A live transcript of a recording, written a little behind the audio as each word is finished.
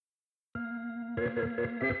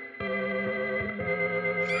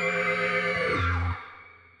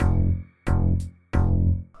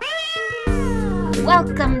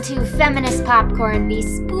Welcome to Feminist Popcorn, the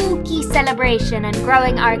spooky celebration and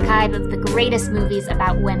growing archive of the greatest movies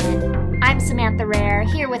about women. I'm Samantha Rare,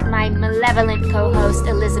 here with my malevolent co-host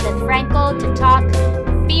Elizabeth Frankel to talk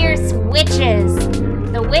fierce witches.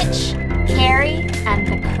 The Witch, Carrie, and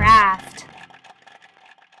The Craft.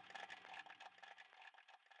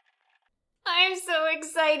 I'm so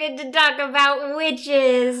excited to talk about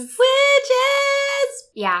witches. Witches!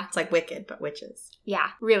 Yeah. It's like Wicked, but witches. Yeah,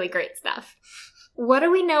 really great stuff. What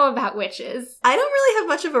do we know about witches? I don't really have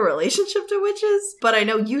much of a relationship to witches, but I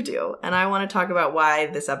know you do, and I want to talk about why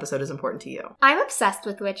this episode is important to you. I'm obsessed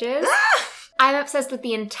with witches. I'm obsessed with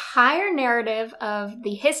the entire narrative of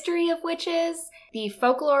the history of witches, the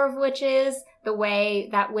folklore of witches, the way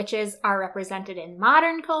that witches are represented in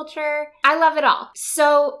modern culture. I love it all.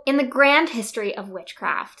 So, in the grand history of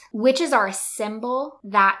witchcraft, witches are a symbol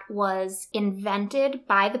that was invented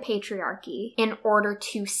by the patriarchy in order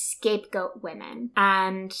to scapegoat women.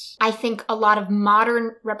 And I think a lot of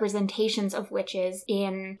modern representations of witches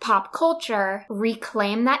in pop culture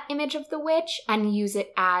reclaim that image of the witch and use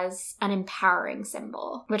it as an empowering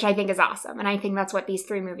symbol, which I think is awesome. And I think that's what these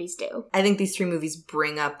three movies do. I think these three movies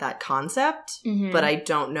bring up that concept. Mm-hmm. But I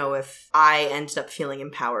don't know if I ended up feeling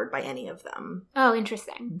empowered by any of them. Oh,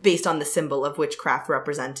 interesting. Based on the symbol of witchcraft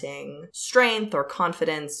representing strength or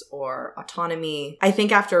confidence or autonomy. I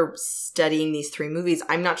think after studying these three movies,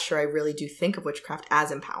 I'm not sure I really do think of witchcraft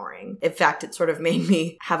as empowering. In fact, it sort of made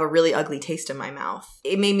me have a really ugly taste in my mouth.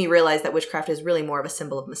 It made me realize that witchcraft is really more of a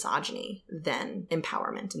symbol of misogyny than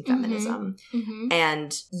empowerment and feminism. Mm-hmm.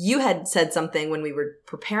 And you had said something when we were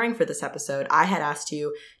preparing for this episode. I had asked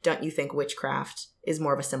you, don't you think witchcraft is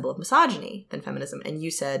more of a symbol of misogyny than feminism? And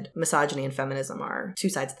you said misogyny and feminism are two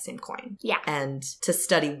sides of the same coin. Yeah. And to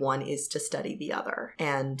study one is to study the other.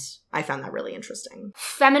 And I found that really interesting.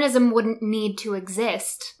 Feminism wouldn't need to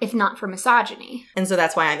exist if not for misogyny. And so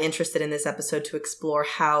that's why I'm interested in this episode to explore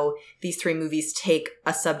how these three movies take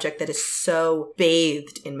a subject that is so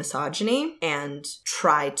bathed in misogyny and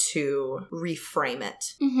try to reframe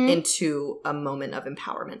it into a moment of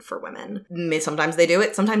empowerment for women. Sometimes they do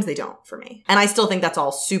it, sometimes they don't for me. And I still think that's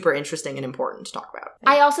all super interesting and important to talk about.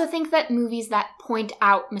 I also think that movies that point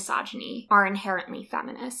out misogyny are inherently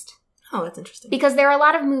feminist. Oh, that's interesting. Because there are a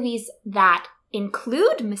lot of movies that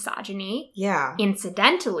include misogyny, yeah,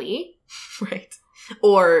 incidentally. Right.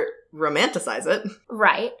 Or romanticize it.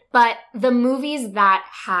 Right. But the movies that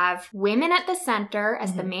have women at the center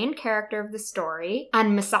as the main character of the story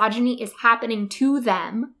and misogyny is happening to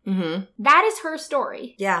them, that is her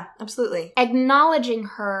story. Yeah, absolutely. Acknowledging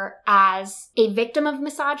her as a victim of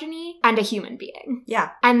misogyny and a human being.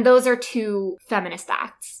 Yeah. And those are two feminist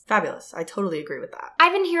acts. Fabulous. I totally agree with that.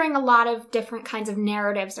 I've been hearing a lot of different kinds of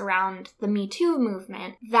narratives around the Me Too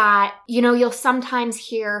movement that, you know, you'll sometimes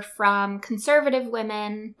hear from conservative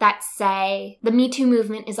women that say the Me Too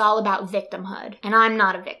movement is all about victimhood, and I'm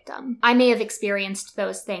not a victim. I may have experienced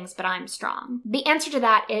those things, but I'm strong. The answer to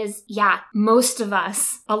that is, yeah, most of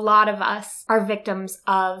us, a lot of us, are victims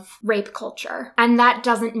of rape culture. And that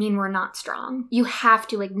doesn't mean we're not strong. You have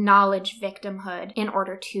to acknowledge victimhood in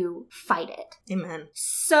order to fight it. Amen.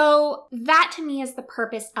 So that to me is the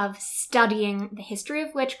purpose of studying the history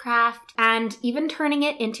of witchcraft and even turning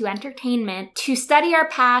it into entertainment. To study our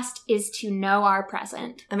past is to know our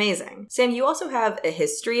present. Amazing. Sam, you also have a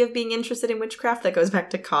history of being interested in witchcraft that goes back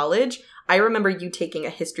to college. I remember you taking a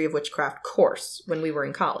history of witchcraft course when we were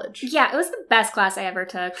in college. Yeah, it was the best class I ever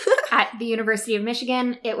took at the University of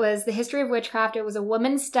Michigan. It was the history of witchcraft. It was a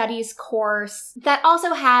women's studies course that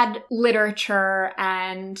also had literature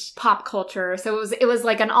and pop culture. So it was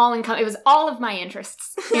like an all-encompassing, it was all of my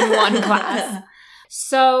interests in one class.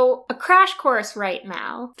 So, a crash course right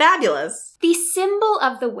now. Fabulous. The symbol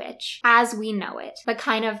of the witch, as we know it, the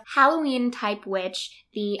kind of Halloween-type witch,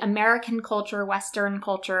 the American culture, Western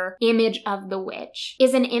culture image of the witch,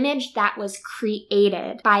 is an image that was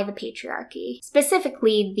created by the patriarchy,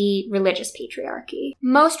 specifically the religious patriarchy.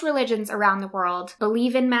 Most religions around the world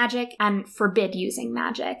believe in magic and forbid using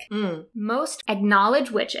magic. Most acknowledge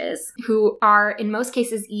witches, who are in most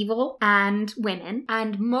cases evil and women,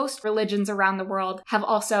 and most religions around the world have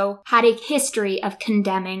also had a history of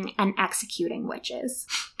condemning and executing witches.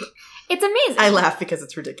 It's amazing. I laugh because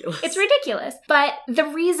it's ridiculous. It's ridiculous. But the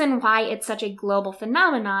reason why it's such a global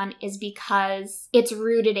phenomenon is because it's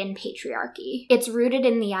rooted in patriarchy. It's rooted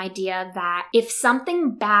in the idea that if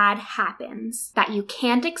something bad happens that you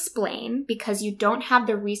can't explain because you don't have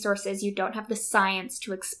the resources, you don't have the science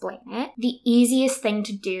to explain it, the easiest thing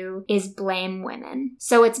to do is blame women.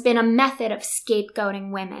 So it's been a method of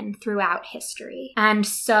scapegoating women throughout history. And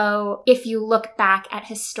so if you look back at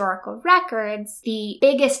historical records, the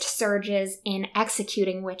biggest surges in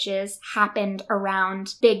executing witches happened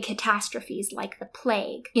around big catastrophes like the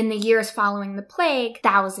plague. In the years following the plague,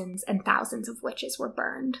 thousands and thousands of witches were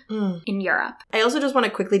burned in Europe. I also just want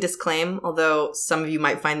to quickly disclaim, although some of you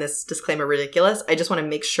might find this disclaimer ridiculous, I just want to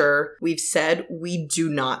make sure we've said we do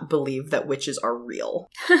not believe that witches are real.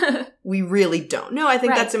 We really don't. No, I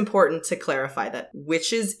think that's important to clarify that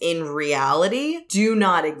witches in reality do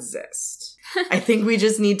not exist. I think we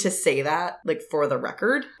just need to say that, like, for the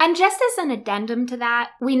record. And just as an addendum to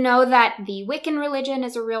that, we know that the Wiccan religion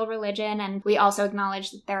is a real religion, and we also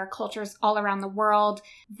acknowledge that there are cultures all around the world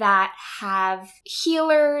that have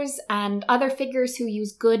healers and other figures who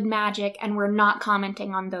use good magic, and we're not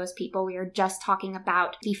commenting on those people. We are just talking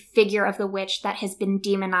about the figure of the witch that has been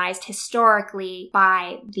demonized historically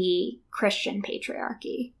by the Christian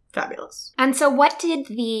patriarchy. Fabulous. And so what did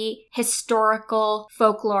the historical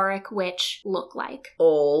folkloric witch look like?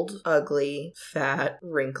 Old, ugly, fat,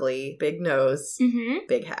 wrinkly, big nose,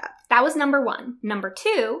 big hat. That was number one. Number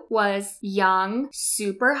two was young,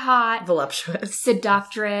 super hot, voluptuous,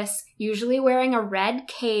 seductress, usually wearing a red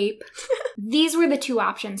cape. These were the two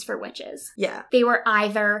options for witches. Yeah. They were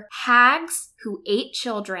either hags who ate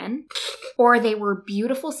children, or they were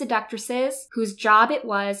beautiful seductresses whose job it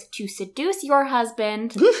was to seduce your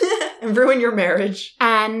husband and ruin your marriage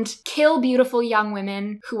and kill beautiful young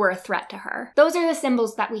women who were a threat to her. Those are the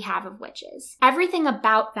symbols that we have of witches. Everything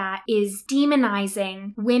about that is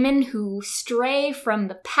demonizing women who stray from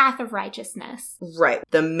the path of righteousness. Right.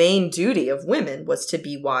 The main duty of women was to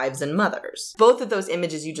be wives and mothers. Both of those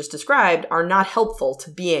images you just described are not helpful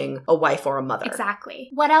to being a wife or a mother.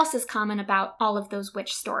 Exactly. What else is common about all of those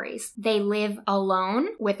witch stories? They live alone,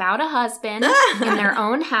 without a husband, in their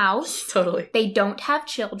own house. Totally. They don't have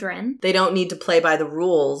children. They don't need to play by the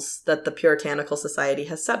rules that the puritanical society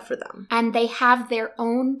has set for them. And they have their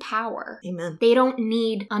own power. Amen. They don't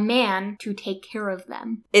need a man to take care of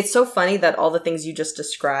them. It's so funny that all the things you just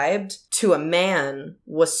described to a man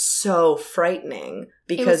was so frightening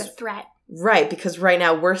because it was a threat. Right, because right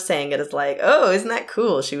now we're saying it as like, oh, isn't that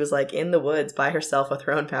cool? She was like in the woods by herself with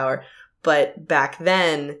her own power. But back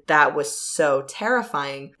then, that was so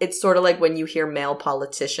terrifying. It's sort of like when you hear male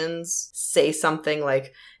politicians say something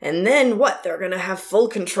like, and then what? They're going to have full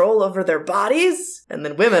control over their bodies? And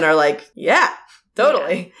then women are like, yeah.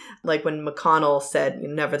 Totally. Yeah. Like when McConnell said,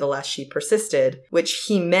 nevertheless, she persisted, which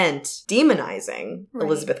he meant demonizing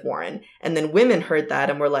Elizabeth Warren. And then women heard that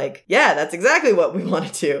and were like, yeah, that's exactly what we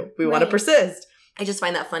want to do. We want to persist. I just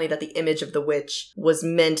find that funny that the image of the witch was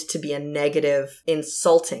meant to be a negative,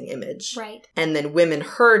 insulting image. Right. And then women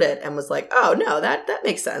heard it and was like, oh, no, that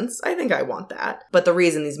makes sense. I think I want that. But the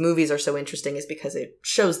reason these movies are so interesting is because it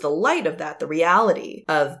shows the light of that, the reality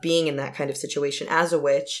of being in that kind of situation as a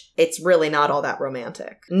witch. It's really not all that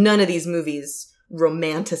romantic. None of these movies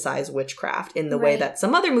romanticize witchcraft in the way that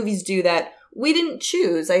some other movies do that we didn't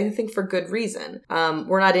choose, I think, for good reason.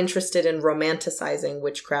 We're not interested in romanticizing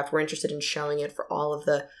witchcraft. We're interested in showing it for all of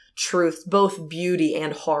the truth, both beauty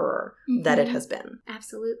and horror that it has been.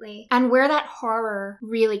 Absolutely. And where that horror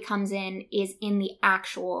really comes in is in the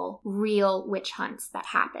actual real witch hunts that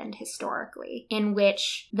happened historically, in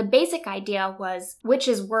which the basic idea was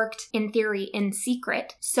witches worked in theory in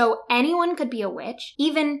secret, so anyone could be a witch.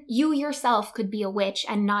 Even you yourself could be a witch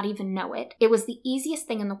and not even know it. It was the easiest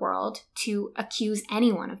thing in the world to accuse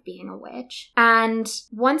anyone of being a witch. And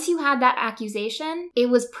once you had that accusation, it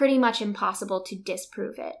was pretty much impossible to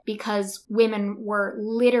disprove it, because women were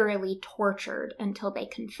literally tortured until they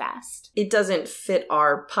confessed. It doesn't fit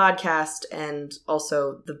our podcast, and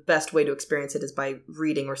also the best way to experience it is by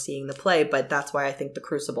reading or seeing the play, but that's why I think The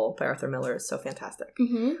Crucible by Arthur Miller is so fantastic.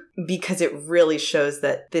 Because it really shows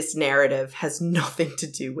that this narrative has nothing to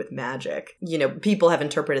do with magic. People have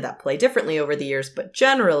interpreted that play differently over the years, but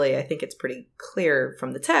generally I think it's pretty clear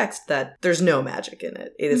from the text that there's no magic in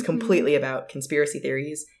it. It is completely about conspiracy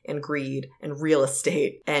theories and greed and real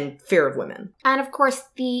estate and fear of women. And of course,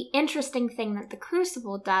 the interesting thing that The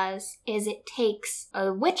Crucible does is it takes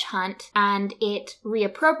a witch hunt and it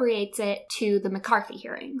reappropriates it to the McCarthy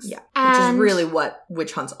hearings. Yeah, which is really what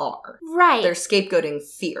witch hunts are. Right. They're scapegoating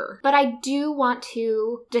fear. But I do want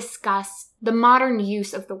to discuss the modern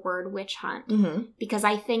use of the word witch hunt Mm-hmm. because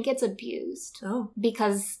I think it's abused. Oh.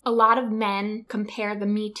 Because a lot of men compare the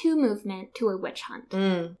Me Too movement to a witch hunt,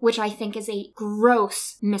 which I think is a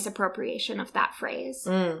gross misappropriation of that phrase.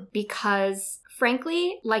 Because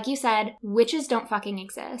frankly, like you said, witches don't fucking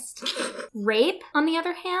exist. Rape, on the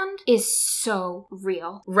other hand, is so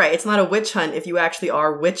real. Right. It's not a witch hunt if you actually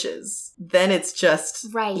are witches. Then it's just,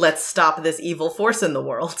 Right. let's stop this evil force in the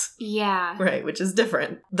world. Yeah. Right, which is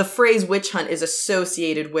different. The phrase witch hunt is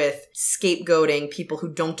associated with scapegoating people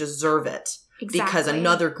who don't deserve it. Exactly. Because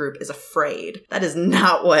another group is afraid. That is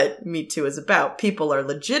not what Me Too is about. People are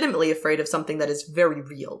legitimately afraid of something that is very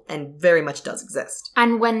real and very much does exist.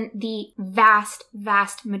 And when the vast,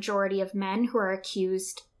 vast majority of men who are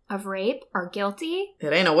accused of rape are guilty,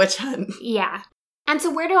 It ain't a witch hunt. yeah. And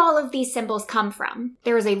so where do all of these symbols come from?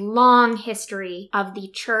 There is a long history of the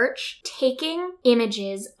church taking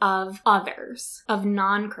images of others, of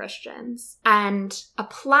non-Christians, and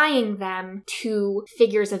applying them to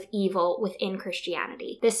figures of evil within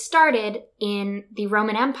Christianity. This started in the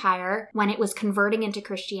Roman Empire when it was converting into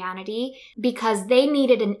Christianity because they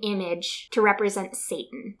needed an image to represent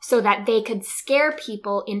Satan so that they could scare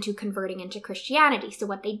people into converting into Christianity. So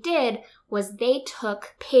what they did was they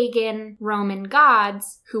took pagan Roman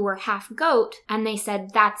gods who were half goat and they said,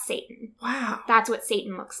 that's Satan. Wow. That's what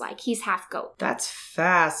Satan looks like. He's half goat. That's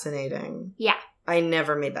fascinating. Yeah. I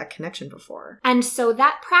never made that connection before. And so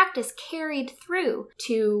that practice carried through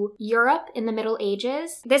to Europe in the Middle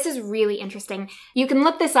Ages. This is really interesting. You can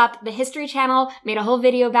look this up. The History Channel made a whole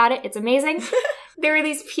video about it. It's amazing. There were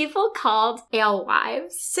these people called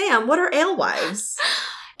alewives. Sam, what are alewives?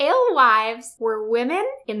 Alewives were women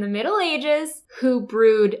in the Middle Ages who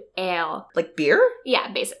brewed ale. Like beer?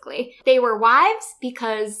 Yeah, basically. They were wives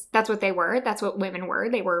because that's what they were. That's what women were.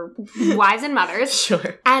 They were wives and mothers.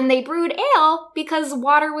 Sure. And they brewed ale because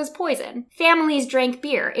water was poison. Families drank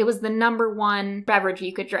beer. It was the number one beverage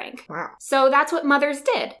you could drink. Wow. So that's what mothers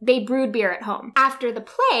did. They brewed beer at home. After the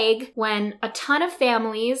plague, when a ton of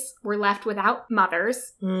families were left without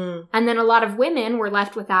mothers, and then a lot of women were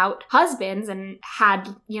left without husbands and had,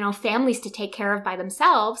 families to take care of by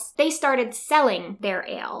themselves, they started selling their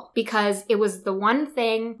ale because it was the one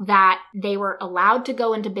thing that they were allowed to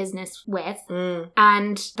go into business with.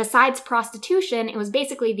 And besides prostitution, it was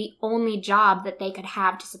basically the only job that they could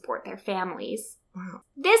have to support their families. Wow.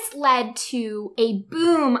 This led to a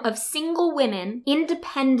boom of single women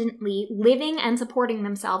independently living and supporting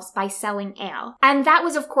themselves by selling ale. And that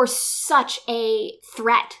was, of course, such a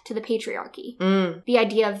threat to the patriarchy. The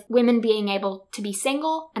idea of women being able to be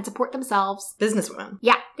single and support themselves. Businesswomen.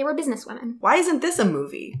 Yeah, they were businesswomen. Why isn't this a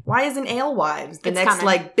movie? Why isn't Alewives the It's next,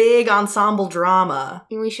 coming. big ensemble drama?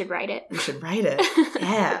 We should write it. We should write it.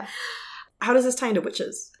 Yeah. How does this tie into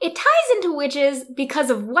witches? It ties into witches because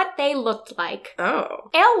of what they looked like. Oh.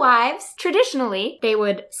 Alewives, traditionally, they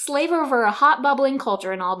would slave over a hot bubbling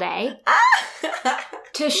cauldron all day.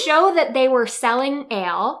 To show that they were selling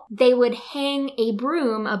ale, they would hang a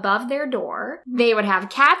broom above their door. They would have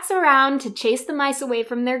cats around to chase the mice away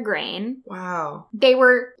from their grain. Wow. They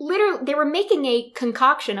were making a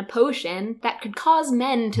concoction, a potion, that could cause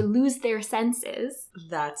men to lose their senses.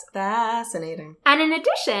 That's fascinating. And in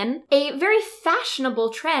addition, a very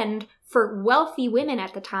fashionable trend for wealthy women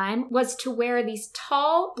at the time was to wear these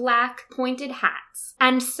tall, black, pointed hats.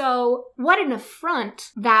 And so, what an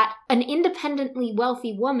affront that an independently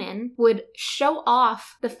wealthy woman would show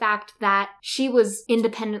off the fact that she was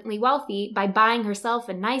independently wealthy by buying herself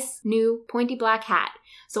a nice, new, pointy black hat.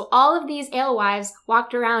 So all of these alewives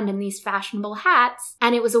walked around in these fashionable hats,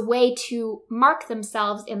 and it was a way to mark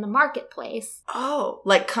themselves in the marketplace. Oh,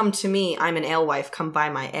 like, come to me, I'm an alewife, come buy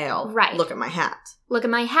my ale. Right. Look at my hat. Look at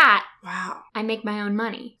my hat. Wow. I make my own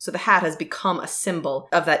money. So the hat has become a symbol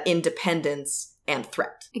of that independence and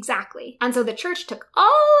threat. Exactly. And so the church took all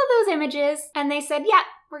of those images and they said, yeah,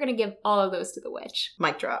 we're going to give all of those to the witch.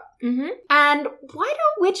 Mic drop. And why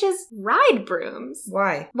do witches ride brooms?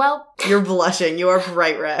 Why? Well, You're blushing. You are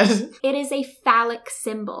bright red. it is a phallic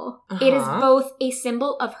symbol. It is both a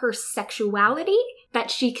symbol of her sexuality, that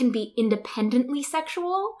she can be independently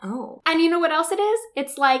sexual. Oh. And you know what else it is?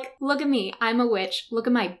 It's like, look at me, I'm a witch. Look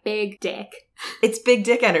at my big dick. It's big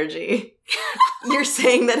dick energy. You're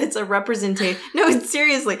saying that it's a representation. No,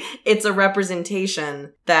 seriously. It's a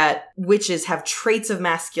representation that witches have traits of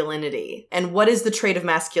masculinity. And what is the trait of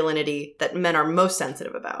masculinity that men are most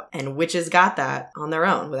sensitive about? And witches got that on their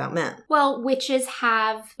own without men. Well, witches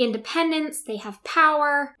have independence, they have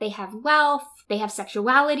power, they have wealth, they have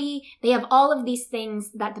sexuality, they have all of these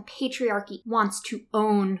things that the patriarchy wants to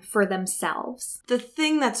own for themselves. The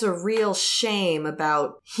thing that's a real shame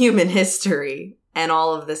about human history and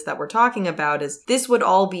all of this that we're talking about is this would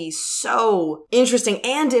all be so interesting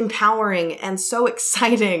and empowering and so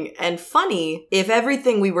exciting and funny if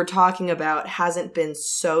everything we were talking about hasn't been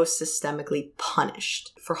so systemically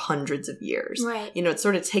punished for hundreds of years. Right. You know, it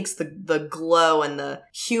sort of takes the glow and the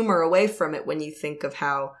humor away from it when you think of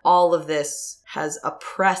how all of this has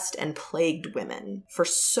oppressed and plagued women for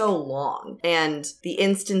so long. And the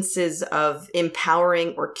instances of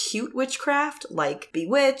empowering or cute witchcraft, like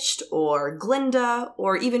Bewitched or Glinda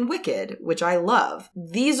or even Wicked, which I love,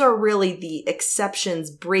 these are really the exceptions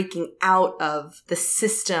breaking out of the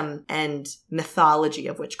system and mythology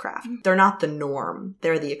of witchcraft. They're not the norm.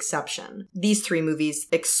 They're the exception. These three movies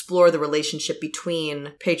explore the relationship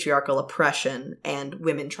between patriarchal oppression and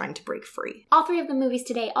women trying to break free. All three of the movies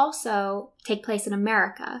today also take place in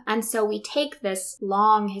America. And so we take this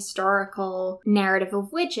long historical narrative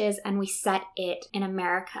of witches and we set it in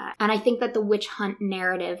America. And I think that the witch hunt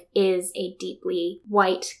narrative is a deeply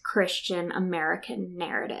white Christian American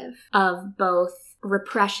narrative of both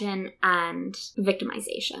repression and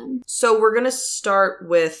victimization. So we're going to start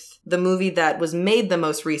with the movie that was made the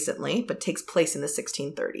most recently, but takes place in the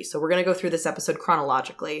 1630s. So we're going to go through this episode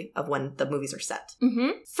chronologically of when the movies are set.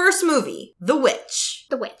 First movie, The Witch.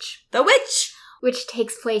 The Witch. The Witch! Which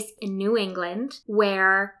takes place in New England,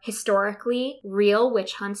 where historically real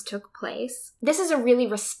witch hunts took place. This is a really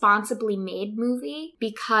responsibly made movie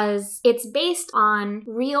because it's based on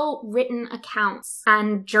real written accounts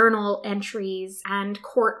and journal entries and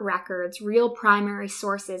court records, real primary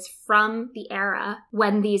sources from the era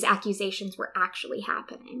when these accusations were actually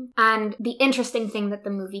happening. And the interesting thing that the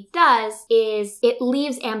movie does is it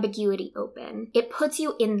leaves ambiguity open. It puts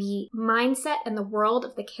you in the mindset and the world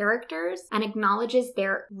of the characters and acknowledges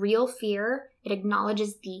their real fear. It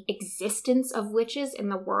acknowledges the existence of witches in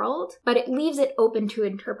the world, but it leaves it open to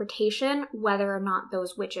interpretation whether or not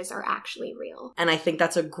those witches are actually real. And I think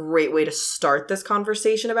that's a great way to start this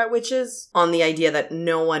conversation about witches, on the idea that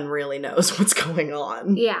no one really knows what's going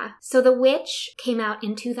on. Yeah. So The Witch came out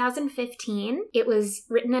in 2015. It was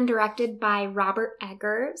written and directed by Robert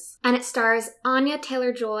Eggers, and it stars Anya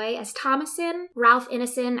Taylor-Joy as Thomasin, Ralph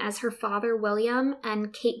Ineson as her father, William,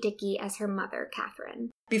 and Kate Dickie as her mother,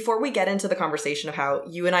 Catherine. Before we get into the conversation of how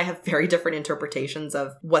you and I have very different interpretations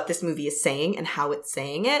of what this movie is saying and how it's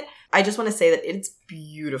saying it, I just want to say that it's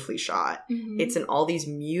beautifully shot. It's in all these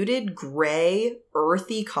muted, gray,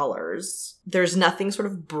 earthy colors. There's nothing sort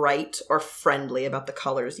of bright or friendly about the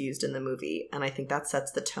colors used in the movie, and I think that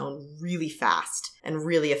sets the tone really fast and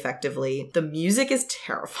really effectively. The music is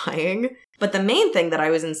terrifying. But the main thing that I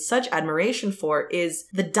was in such admiration for is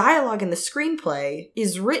the dialogue in the screenplay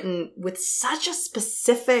is written with such a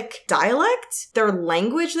specific dialect. Their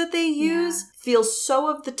language that they use feels so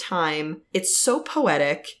of the time. It's so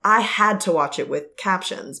poetic. I had to watch it with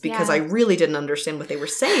captions because I really didn't understand what they were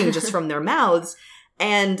saying just from their mouths.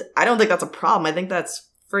 And I don't think that's a problem. I think that's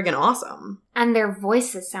friggin' awesome. And their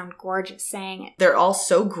voices sound gorgeous saying it. They're all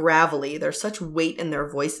so gravelly. There's such weight in their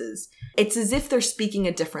voices. It's as if they're speaking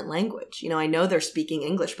a different language. You know, I know they're speaking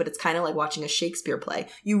English, but it's kind of like watching a Shakespeare play.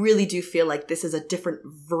 You really do feel like this is a different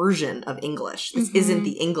version of English. This isn't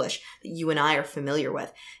the English that you and I are familiar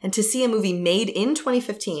with. And to see a movie made in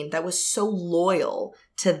 2015 that was so loyal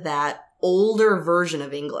to that older version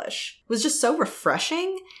of English was just so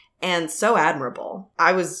refreshing and so admirable.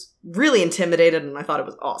 I was really intimidated and I thought it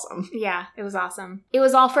was awesome. Yeah, it was awesome. It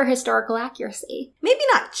was all for historical accuracy. Maybe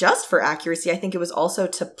not just for accuracy. I think it was also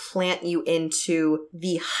to plant you into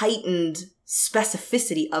the heightened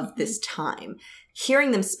specificity of this time.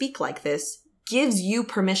 Hearing them speak like this gives you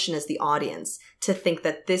permission as the audience to think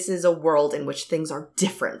that this is a world in which things are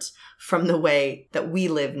different from the way that we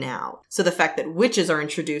live now. So the fact that witches are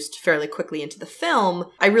introduced fairly quickly into the film,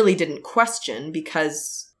 I really didn't question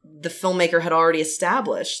because the filmmaker had already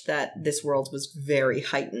established that this world was very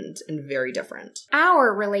heightened and very different.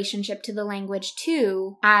 Our relationship to the language,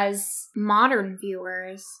 too, as modern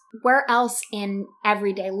viewers, where else in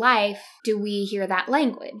everyday life do we hear that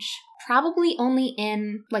language? Probably only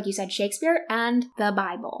in, like you said, Shakespeare and the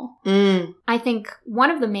Bible. I think one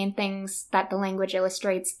of the main things that the language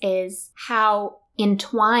illustrates is how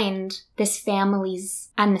entwined this family's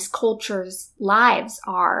and this culture's lives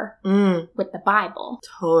are with the Bible.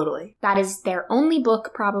 Totally. That is their only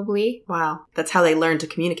book, probably. Wow. That's how they learn to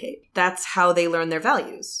communicate. That's how they learn their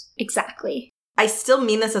values. Exactly. I still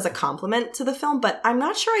mean this as a compliment to the film, but I'm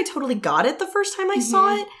not sure I totally got it the first time I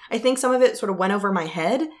saw it. I think some of it sort of went over my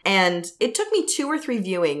head, and it took me 2 or 3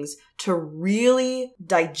 viewings to really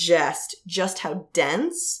digest just how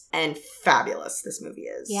dense and fabulous this movie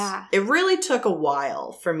is. Yeah. It really took a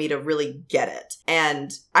while for me to really get it.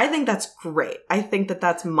 And I think that's great. I think that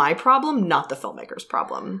that's my problem, not the filmmaker's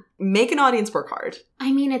problem. Make an audience work hard.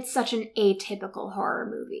 I mean, it's such an atypical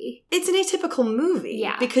horror movie. It's an atypical movie.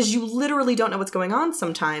 Yeah. Because you literally don't know what's going on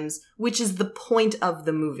sometimes, which is the point of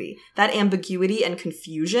the movie. That ambiguity and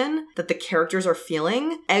confusion that the characters are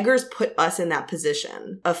feeling, Eggers put us in that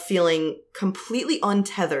position of feeling completely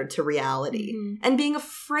untethered to reality and being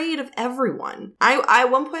afraid of everyone. I,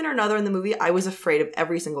 at one point or another in the movie, I was afraid of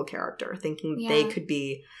every single character, thinking they could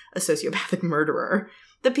be a sociopathic murderer.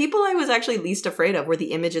 The people I was actually least afraid of were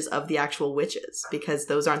the images of the actual witches, because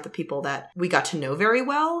those aren't the people that we got to know very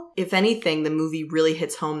well. If anything, the movie really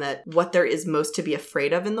hits home that what there is most to be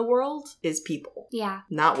afraid of in the world is people. Yeah.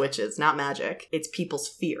 Not witches, not magic. It's people's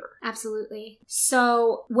fear. Absolutely.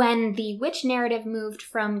 So when the witch narrative moved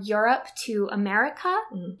from Europe to America,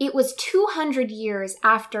 it was 200 years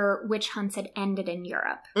after witch hunts had ended in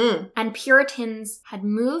Europe. And Puritans had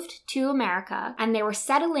moved to America, and they were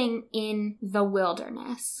settling in the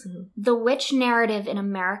wilderness. The witch narrative in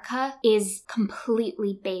America is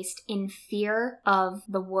completely based in fear of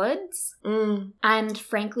the woods and,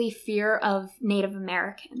 frankly, fear of Native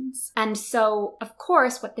Americans. And so, of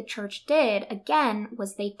course, what the church did, again,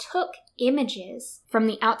 was they took images from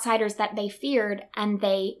the outsiders that they feared and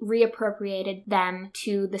they reappropriated them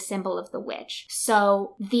to the symbol of the witch.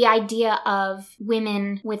 So the idea of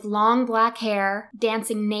women with long black hair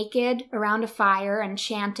dancing naked around a fire and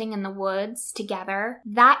chanting in the woods together,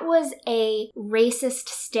 that was a racist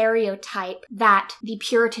stereotype that the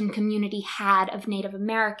Puritan community had of Native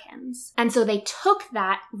Americans. And so they took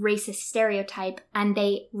that racist stereotype and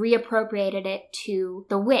they reappropriated it to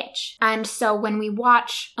the witch. And so when we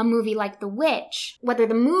watch a movie like The Witch, whether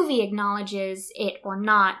the movie acknowledges it or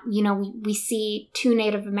not, you know, we see two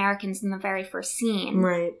Native Americans in the very first scene.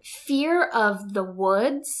 Right. Fear of the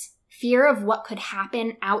woods, fear of what could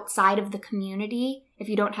happen outside of the community if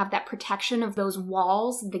you don't have that protection of those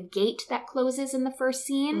walls, the gate that closes in the first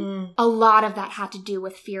scene. A lot of that had to do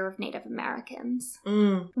with fear of Native Americans.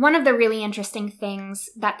 One of the really interesting things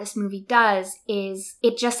that this movie does is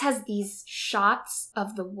it just has these shots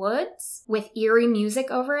of the woods with eerie music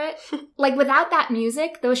over it. Like, without that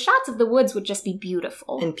music, those shots of the woods would just be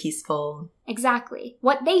beautiful. And peaceful. Exactly.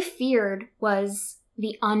 What they feared was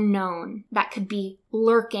the unknown that could be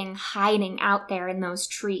lurking, hiding out there in those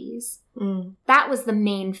trees. That was the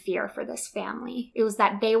main fear for this family. It was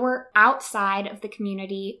that they were outside of the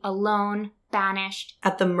community, alone, banished.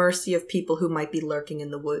 At the mercy of people who might be lurking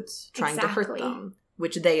in the woods, trying to hurt them,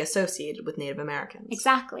 which they associated with Native Americans.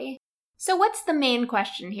 Exactly. So what's the main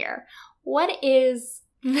question here? What is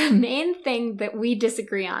the main thing that we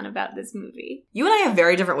disagree on about this movie? You and I have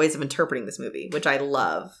very different ways of interpreting this movie, which I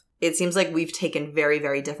love. It seems like we've taken very,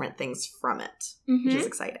 very different things from it, which is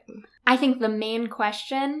exciting. I think the main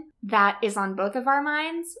question that is on both of our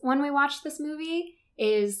minds when we watch this movie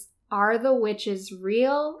is, are the witches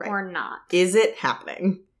real or not? Is it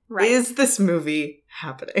happening? Right. Is this movie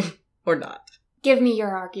happening or not? Give me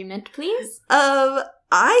your argument, please.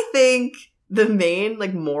 I think the main,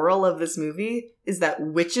 moral of this movie is that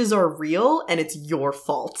witches are real and it's your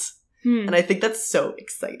fault. And I think that's so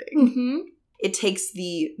exciting. It takes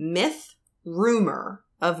the myth, rumor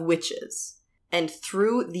of witches, and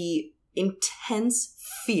through the intense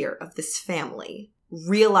fear of this family,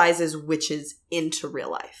 realizes witches into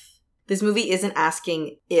real life. This movie isn't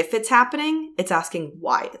asking if it's happening, it's asking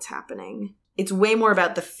why it's happening. It's way more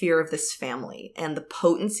about the fear of this family and the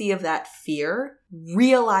potency of that fear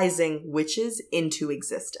realizing witches into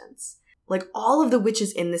existence. Like, all of the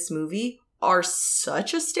witches in this movie are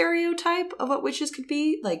such a stereotype of what witches could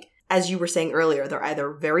be. Like, as you were saying earlier, they're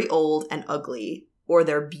either very old and ugly, or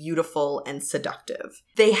they're beautiful and seductive.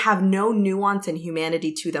 They have no nuance and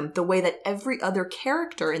humanity to them the way that every other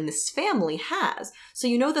character in this family has. So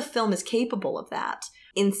you know the film is capable of that.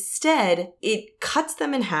 Instead, it cuts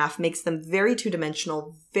them in half, makes them very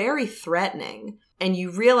two-dimensional, very threatening, and you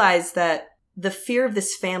realize that the fear of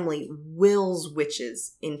this family wills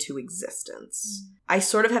witches into existence. I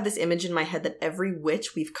sort of have this image in my head that every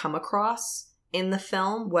witch we've come across in the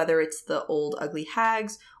film, whether it's the old ugly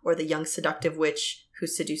hags or the young seductive witch who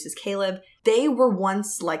seduces Caleb, they were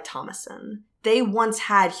once like Thomasin. They once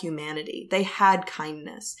had humanity. They had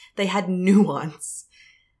kindness. They had nuance.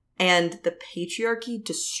 And the patriarchy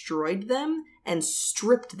destroyed them and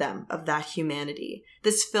stripped them of that humanity.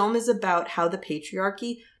 This film is about how the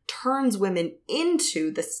patriarchy turns women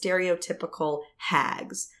into the stereotypical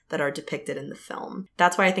hags that are depicted in the film.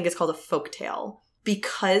 That's why I think it's called a folktale.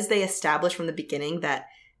 Because they establish from the beginning that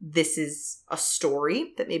this is a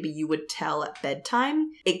story that maybe you would tell at bedtime.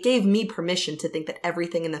 It gave me permission to think that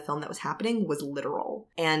everything in the film that was happening was literal.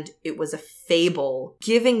 And it was a fable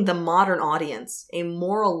giving the modern audience a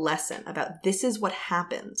moral lesson about this is what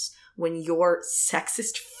happens when your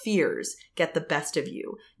sexist fears get the best of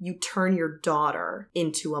you. You turn your daughter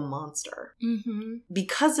into a monster. Mm-hmm.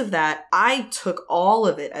 Because of that, I took all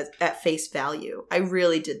of it at face value. I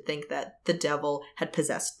really did think that the devil had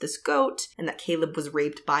possessed this goat and that Caleb was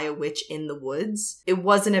raped by a witch in the woods. It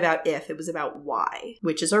wasn't about if, it was about why.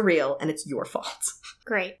 Witches are real and it's your fault.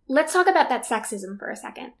 Great. Let's talk about that sexism for a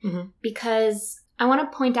second. Mm-hmm. Because I want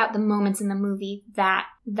to point out the moments in the movie that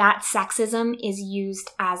sexism is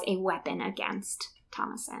used as a weapon against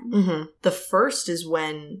Thomasin. Mm-hmm. The first is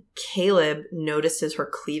when Caleb notices her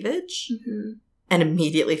cleavage Mm-hmm. and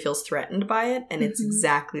immediately feels threatened by it. And it's Mhm.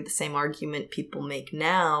 exactly the same argument people make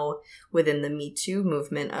now within the Me Too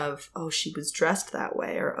movement of, oh, she was dressed that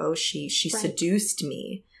way, or oh, she Right. seduced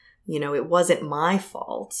me. You know, it wasn't my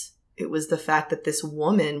fault. It was the fact that this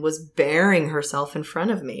woman was bearing herself in front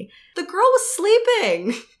of me. The girl was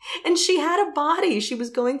sleeping and she had a body. She was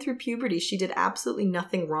going through puberty. She did absolutely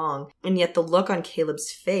nothing wrong. And yet the look on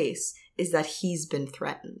Caleb's face is that he's been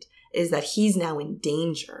threatened, is that he's now in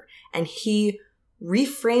danger. And he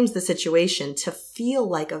reframes the situation to feel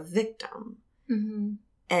like a victim. Mm-hmm.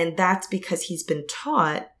 And that's because he's been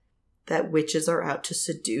taught that witches are out to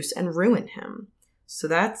seduce and ruin him. So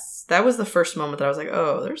that was the first moment that I was like,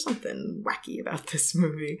 oh, there's something wacky about this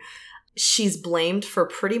movie. She's blamed for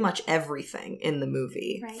pretty much everything in the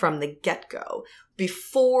movie Right. from the get-go.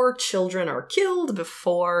 Before children are killed,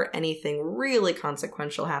 before anything really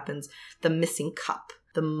consequential happens, the missing cup.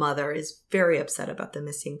 The mother is very upset about the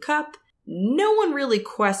missing cup. No one really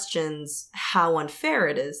questions how unfair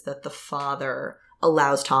it is that the father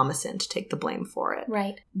allows Thomasin to take the blame for it.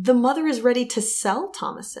 Right. The mother is ready to sell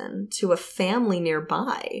Thomasin to a family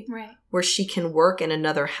nearby Right. where she can work in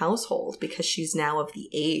another household because she's now of the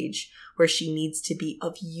age where she needs to be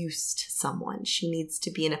of use to someone. She needs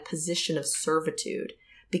to be in a position of servitude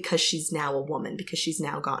because she's now a woman, because she's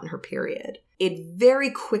now gotten her period. It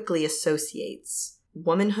very quickly associates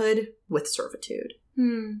womanhood with servitude.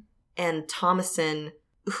 Hmm. And Thomasin,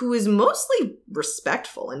 who is mostly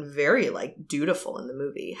respectful and very, dutiful in the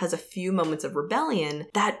movie, has a few moments of rebellion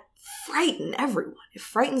that frighten everyone. It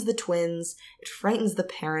frightens the twins. It frightens the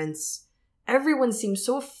parents. Everyone seems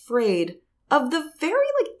so afraid of the very,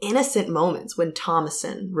 innocent moments when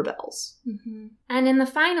Thomasin rebels. Mm-hmm. And in the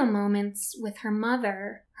final moments with her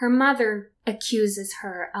mother accuses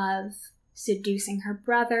her of seducing her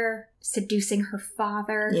brother, seducing her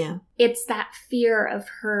father. Yeah. It's that fear of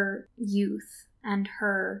her youth and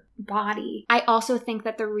her body. I also think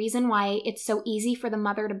that the reason why it's so easy for the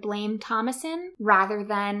mother to blame Thomasin rather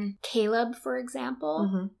than Caleb, for example,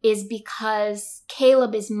 Mm-hmm. is because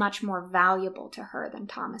Caleb is much more valuable to her than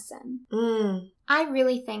Thomasin. Mm. I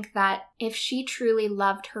really think that if she truly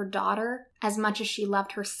loved her daughter as much as she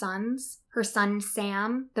loved her son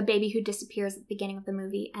Sam, the baby who disappears at the beginning of the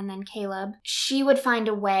movie, and then Caleb, she would find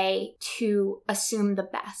a way to assume the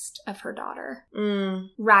best of her daughter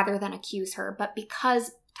rather than accuse her. But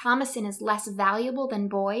because Thomasin is less valuable than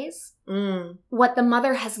boys, what the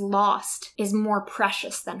mother has lost is more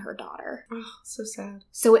precious than her daughter. Oh, so sad.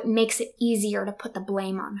 So it makes it easier to put the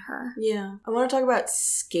blame on her. Yeah. I want to talk about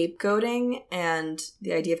scapegoating and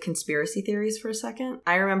the idea of conspiracy theories for a second.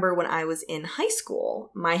 I remember when I was in high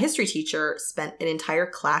school, my history teacher spent an entire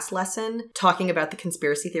class lesson talking about the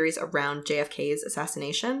conspiracy theories around JFK's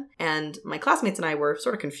assassination. And my classmates and I were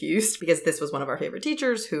sort of confused because this was one of our favorite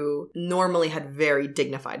teachers who normally had very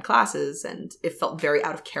dignified classes, and it felt very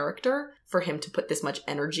out of character for him to put this much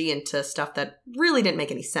energy into stuff that really didn't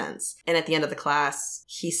make any sense. And at the end of the class,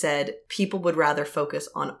 he said people would rather focus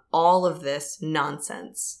on all of this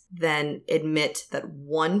nonsense than admit that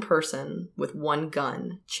one person with one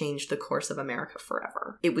gun changed the course of America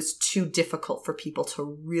forever. It was too difficult for people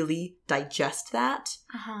to really digest that.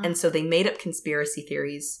 And so they made up conspiracy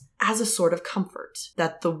theories as a sort of comfort,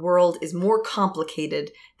 that the world is more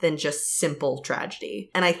complicated than just simple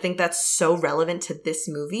tragedy. And I think that's so relevant to this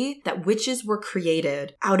movie, that witches were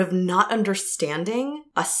created out of not understanding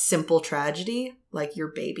a simple tragedy like your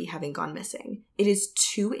baby having gone missing. It is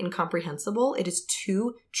too incomprehensible. It is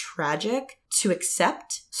too tragic to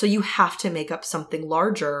accept. So you have to make up something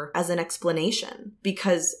larger as an explanation,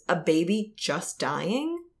 because a baby just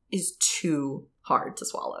dying is too hard to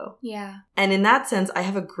swallow. Yeah. And in that sense, I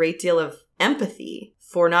have a great deal of empathy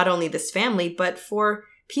for not only this family, but for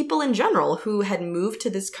people in general who had moved to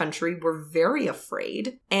this country, were very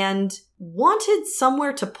afraid, and wanted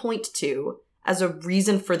somewhere to point to as a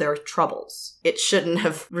reason for their troubles. It shouldn't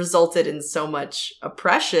have resulted in so much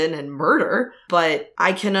oppression and murder, but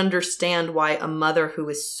I can understand why a mother who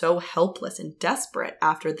is so helpless and desperate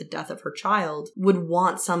after the death of her child would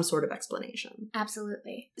want some sort of explanation.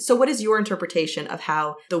 Absolutely. So what is your interpretation of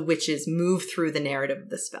how the witches move through the narrative of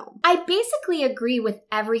this film? I basically agree with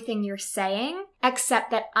everything you're saying,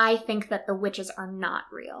 except that I think that the witches are not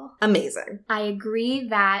real. Amazing. I agree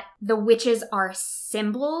that the witches are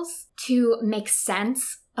symbols to make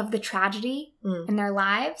sense of the tragedy in their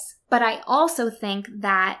lives. But I also think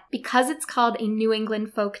that because it's called a New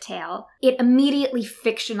England folktale, it immediately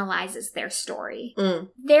fictionalizes their story.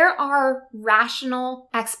 There are rational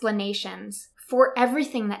explanations for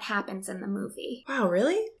everything that happens in the movie. Wow,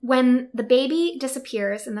 really? When the baby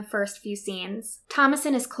disappears in the first few scenes,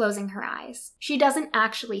 Thomasin is closing her eyes. She doesn't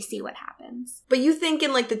actually see what happens. But you think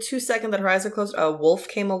in like the 2 seconds that her eyes are closed, a wolf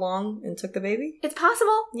came along and took the baby? It's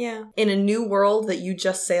possible. Yeah. In a new world that you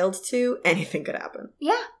just sailed to, anything could happen.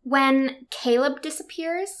 Yeah. When Caleb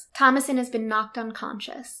disappears, Thomasin has been knocked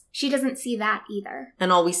unconscious. She doesn't see that either.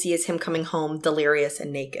 And all we see is him coming home delirious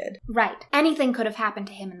and naked. Right. Anything could have happened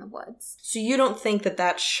to him in the woods. So you don't think that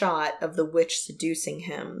that shot of the witch seducing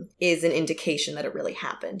him is an indication that it really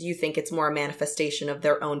happened? You think it's more a manifestation of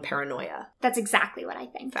their own paranoia? That's exactly what I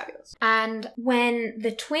think. Fabulous. And when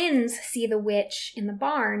the twins see the witch in the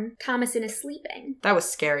barn, Thomasin is sleeping. That was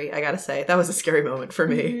scary, I gotta say. That was a scary moment for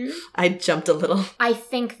me. Mm-hmm. I jumped a little. I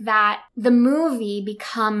think that the movie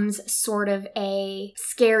becomes sort of a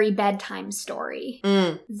scary bedtime story.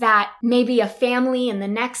 That maybe a family in the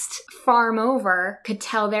next farm over could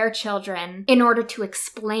tell their children in order to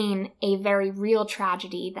explain a very real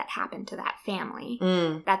tragedy that happened to that family.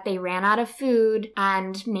 That they ran out of food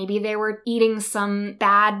and maybe they were eating some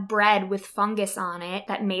bad bread with fungus on it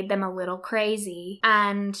that made them a little crazy,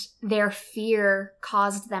 and their fear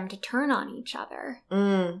caused them to turn on each other.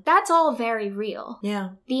 That's all very real. Yeah.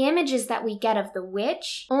 The images that we get of the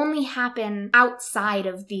witch only happen outside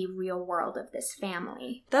of the real world of this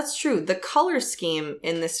family. That's true. The color scheme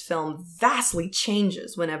in this film vastly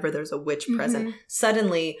changes whenever there's a witch present.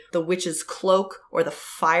 Suddenly, the witch's cloak or the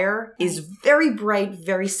fire is very bright,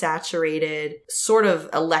 very saturated, sort of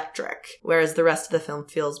electric, whereas the rest of the film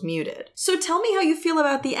feels muted. So tell me how you feel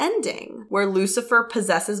about the ending, where Lucifer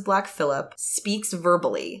possesses Black Phillip, speaks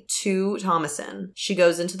verbally to Thomasin. She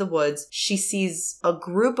goes into the woods, she sees a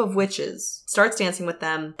group of witches, starts dancing with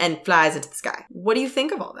them, and flies into the sky. What do you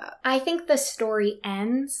think of all that? I think the story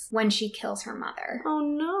ends when she kills her mother. Oh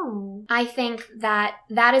no. I think that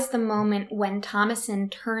that is the moment when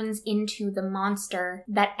Thomasin turns into the monster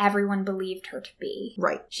that everyone believed her to be.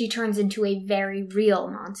 Right. She turns into a very real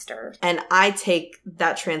monster. And I take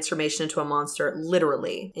that transformation into a monster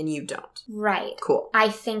literally, and you don't. Right. Cool. I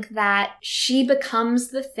think that she becomes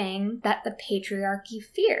the thing that the patriarchy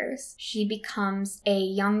fears. She becomes a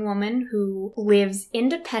young woman who lives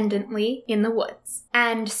independently in the woods.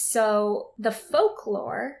 And so the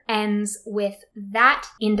folklore ends with that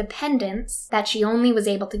independence that she only was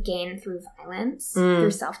able to gain through violence,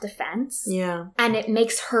 through self-defense. Yeah. And it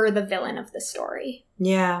makes her the villain of the story.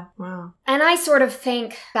 Yeah. Wow. And I sort of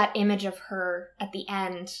think that image of her at the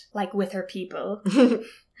end, like with her people,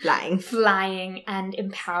 flying and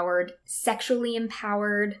empowered, sexually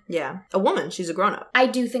empowered. Yeah. A woman. She's a grown-up. I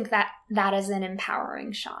do think that that is an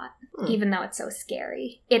empowering shot, even though it's so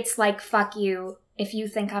scary. It's like, fuck you. If you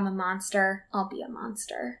think I'm a monster, I'll be a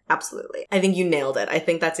monster. Absolutely. I think you nailed it. I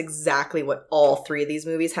think that's exactly what all three of these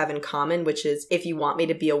movies have in common, which is if you want me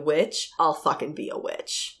to be a witch, I'll fucking be a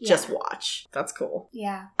witch. Yeah. Just watch. That's cool.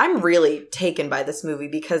 Yeah. I'm really taken by this movie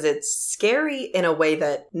because it's scary in a way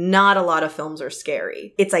that not a lot of films are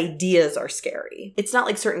scary. Its ideas are scary. It's not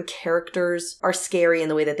like certain characters are scary in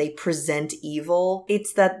the way that they present evil.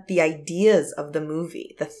 It's that the ideas of the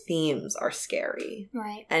movie, the themes are scary.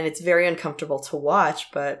 Right. And it's very uncomfortable to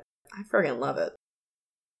watch, but I friggin' love it.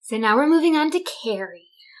 So now we're moving on to Carrie.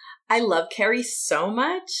 I love Carrie so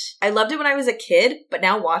much. I loved it when I was a kid, but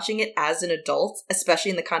now watching it as an adult, especially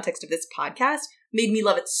in the context of this podcast, made me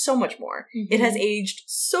love it so much more. It has aged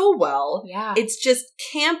so well. Yeah. It's just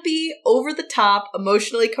campy, over the top,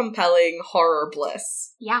 emotionally compelling horror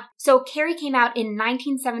bliss. Yeah. So Carrie came out in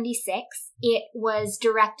 1976. It was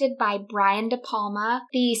directed by Brian De Palma.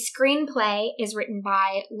 The screenplay is written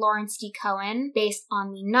by Lawrence D. Cohen, based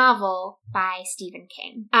on the novel by Stephen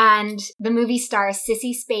King. And the movie stars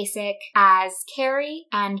Sissy Spacek as Carrie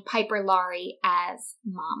and Piper Laurie as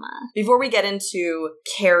Mama. Before we get into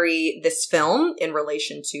Carrie, this film, in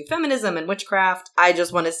relation to feminism and witchcraft, I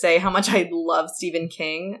just want to say how much I love Stephen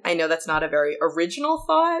King. I know that's not a very original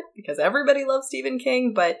thought, because everybody loves Stephen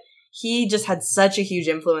King, but He just had such a huge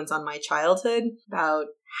influence on my childhood about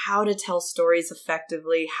how to tell stories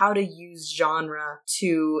effectively, how to use genre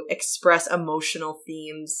to express emotional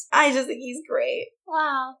themes. I just think he's great.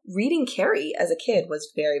 Wow. Reading Carrie as a kid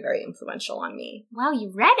was very, very influential on me. Wow,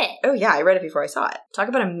 you read it. Oh yeah, I read it before I saw it. Talk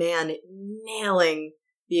about a man nailing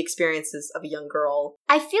the experiences of a young girl.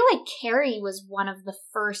 I feel like Carrie was one of the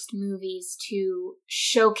first movies to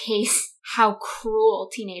showcase how cruel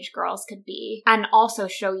teenage girls could be, and also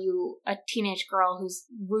show you a teenage girl who's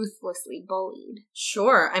ruthlessly bullied.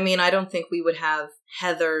 Sure. I mean, I don't think we would have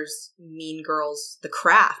Heather's, Mean Girls, The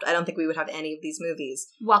Craft. I don't think we would have any of these movies.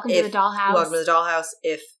 Welcome to the Dollhouse. Welcome to the Dollhouse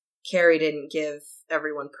if Carrie didn't give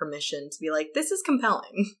everyone permission to be like, this is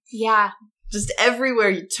compelling. Yeah. Just everywhere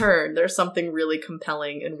you turn, there's something really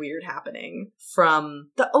compelling and weird happening. From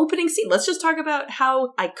the opening scene, let's just talk about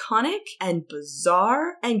how iconic and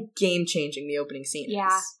bizarre and game-changing the opening scene is.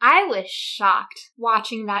 Yeah, I was shocked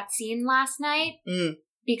watching that scene last night.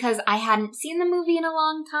 Because I hadn't seen the movie in a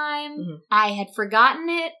long time. Mm-hmm. I had forgotten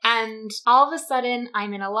it, and all of a sudden,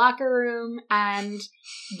 I'm in a locker room, and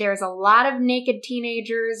there's a lot of naked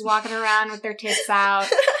teenagers walking around with their tits out,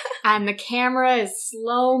 and the camera is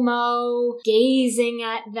slow-mo, gazing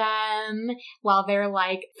at them, while they're,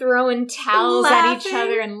 like, throwing towels at each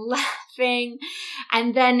other and laughing,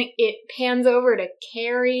 and then it pans over to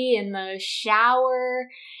Carrie in the shower,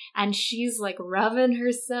 and she's, like, rubbing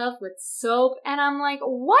herself with soap. And I'm like,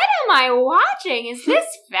 what am I watching? Is this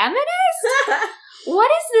feminist?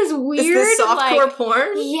 What is this weird, is this softcore like, porn?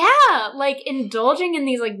 Yeah, like, indulging in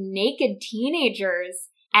these, like, naked teenagers.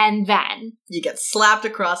 And then you get slapped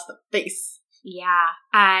across the face. Yeah,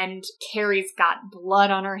 and Carrie's got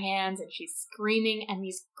blood on her hands, and she's screaming, and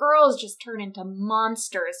these girls just turn into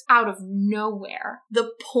monsters out of nowhere.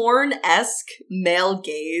 The porn-esque male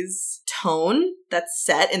gaze tone that's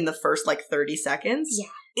set in the first, 30 seconds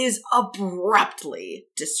is abruptly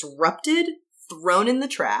disrupted, thrown in the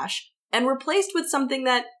trash, and replaced with something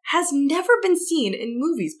that has never been seen in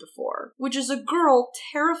movies before, which is a girl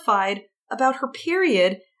terrified about her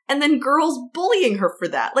period and then girls bullying her for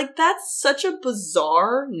that. That's such a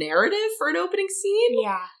bizarre narrative for an opening scene.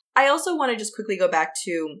 Yeah. I also want to just quickly go back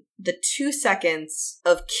to the 2 seconds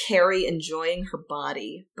of Carrie enjoying her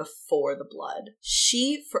body before the blood.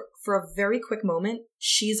 She, for a very quick moment,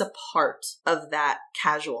 she's a part of that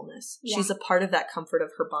casualness. Yeah. She's a part of that comfort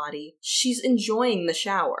of her body. She's enjoying the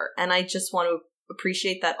shower. And I just want to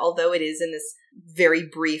appreciate that although it is in this very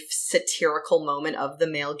brief satirical moment of the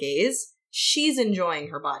male gaze, she's enjoying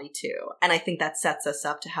her body too. And I think that sets us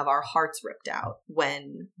up to have our hearts ripped out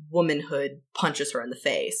when womanhood punches her in the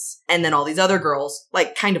face. And then all these other girls,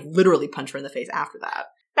 kind of literally punch her in the face after that.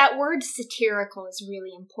 That word satirical is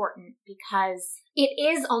really important because it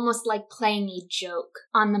is almost like playing a joke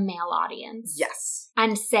on the male audience. Yes.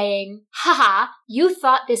 And saying, haha, you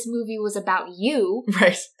thought this movie was about you.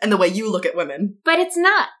 Right. And the way you look at women. But it's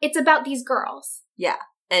not. It's about these girls. Yeah.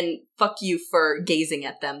 And fuck you for gazing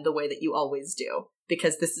at them the way that you always do,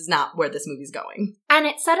 because this is not where this movie's going. And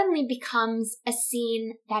it suddenly becomes a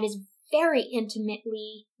scene that is very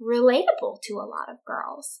intimately relatable to a lot of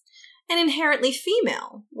girls. And inherently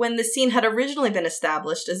female, when the scene had originally been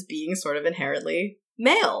established as being sort of inherently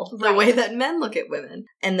male, the way that men look at women.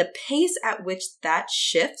 And the pace at which that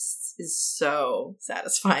shifts is so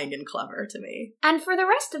satisfying and clever to me. And for the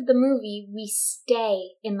rest of the movie, we stay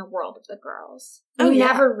in the world of the girls. We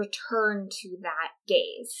never return to that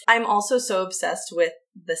gaze. I'm also so obsessed with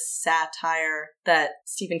the satire that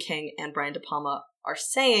Stephen King and Brian De Palma are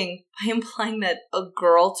saying by implying that a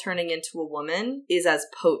girl turning into a woman is as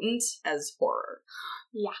potent as horror.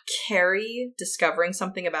 Yeah. Carrie discovering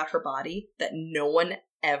something about her body that no one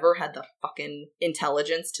ever had the fucking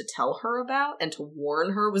intelligence to tell her about and to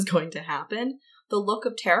warn her was going to happen. The look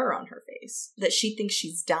of terror on her face, that she thinks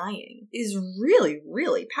she's dying, is really,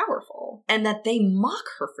 really powerful. And that they mock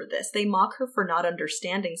her for this. They mock her for not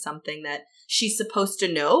understanding something that she's supposed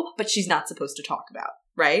to know, but she's not supposed to talk about,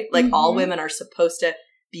 right? All women are supposed to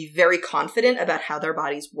be very confident about how their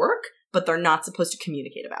bodies work, but they're not supposed to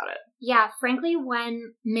communicate about it. Yeah, frankly,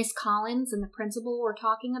 when Miss Collins and the principal were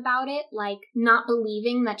talking about it, not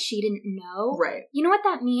believing that she didn't know. Right. You know what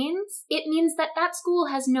that means? It means that that school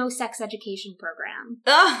has no sex education program.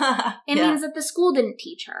 It means that the school didn't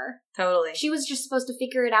teach her. Totally. She was just supposed to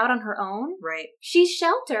figure it out on her own. Right. She's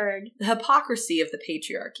sheltered. The hypocrisy of the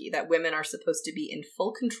patriarchy, that women are supposed to be in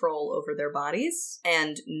full control over their bodies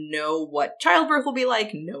and know what childbirth will be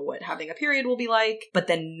like, know what having a period will be like, but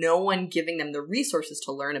then no one giving them the resources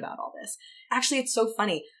to learn about all this. Actually, it's so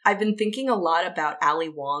funny. I've been thinking a lot about Ali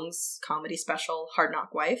Wong's comedy special, Hard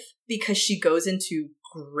Knock Wife, because she goes into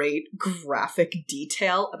great graphic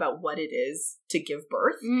detail about what it is to give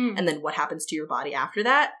birth and then what happens to your body after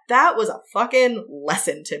that. That was a fucking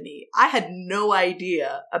lesson to me. I had no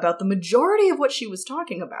idea about the majority of what she was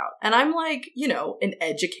talking about. And I'm like, you know, an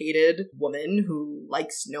educated woman who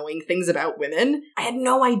likes knowing things about women. I had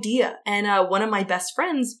no idea. And one of my best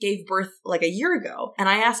friends gave birth like a year ago. And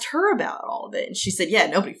I asked her about all of it. And she said, yeah,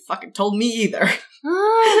 nobody fucking told me either.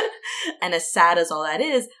 And as sad as all that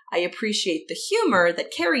is, I appreciate the humor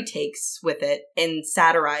that Carrie takes with it in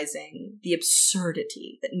satirizing the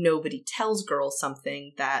absurdity that nobody tells girls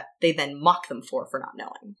something that they then mock them for not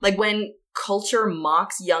knowing. Like when culture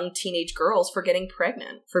mocks young teenage girls for getting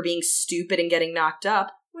pregnant, for being stupid and getting knocked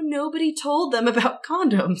up, when nobody told them about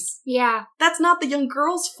condoms. Yeah. That's not the young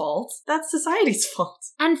girl's fault. That's society's fault.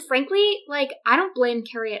 And frankly, like, I don't blame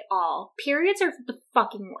Carrie at all. Periods are the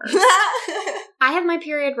fucking worst. I have my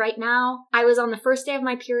period right now. I was on the first day of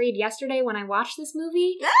my period yesterday when I watched this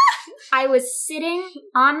movie. I was sitting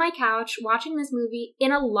on my couch watching this movie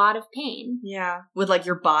in a lot of pain. Yeah. With like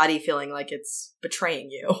your body feeling like it's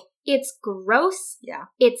betraying you. It's gross. Yeah.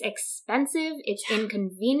 It's expensive. It's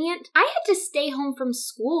inconvenient. I had to stay home from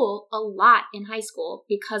school a lot in high school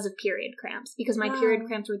because of period cramps, because my period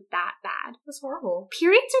cramps were that bad. That's horrible.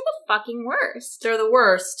 Periods are the fucking worst. They're the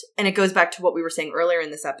worst. And it goes back to what we were saying earlier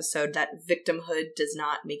in this episode, that victimhood does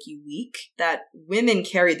not make you weak, that women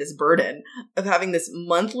carry this burden of having this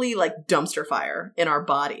monthly, like, dumpster fire in our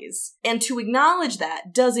bodies. And to acknowledge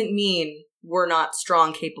that doesn't mean we're not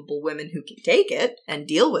strong, capable women who can take it and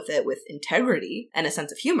deal with it with integrity and a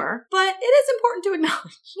sense of humor, but it is important to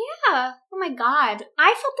acknowledge. Yeah. Oh my God.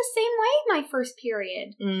 I felt the same way my first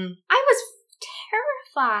period. I was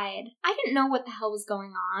terrified. I didn't know what the hell was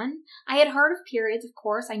going on. I had heard of periods, of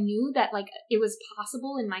course. I knew that, like, it was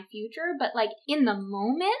possible in my future, but, like, in the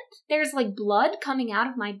moment, there's, like, blood coming out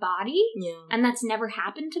of my body. Yeah. And that's never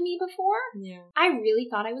happened to me before. Yeah. I really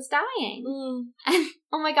thought I was dying. And,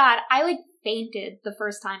 oh my God, I, like, fainted the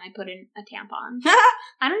first time I put in a tampon.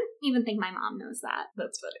 I don't even think my mom knows that.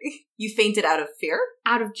 That's funny. You fainted out of fear?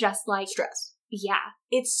 Out of just, like... stress. Yeah.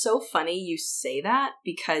 It's so funny you say that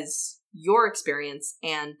because your experience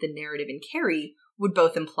and the narrative in Carrie would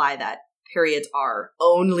both imply that periods are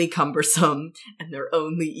only cumbersome and they're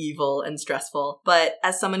only evil and stressful. But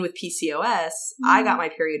as someone with PCOS, I got my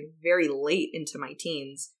period very late into my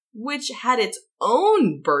teens, which had its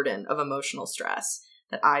own burden of emotional stress.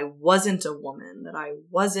 That I wasn't a woman, that I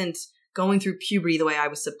wasn't going through puberty the way I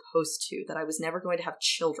was supposed to, that I was never going to have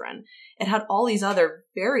children. It had all these other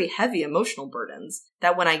very heavy emotional burdens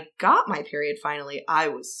that when I got my period finally, I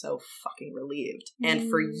was so fucking relieved. And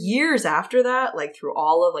for years after that, like through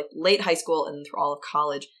all of like late high school and through all of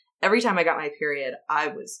college, every time I got my period, I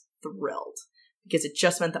was thrilled. Because it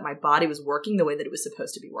just meant that my body was working the way that it was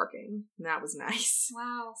supposed to be working. And that was nice.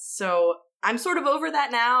 Wow. So I'm sort of over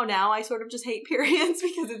that now. Now I sort of just hate periods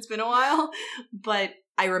because it's been a while. But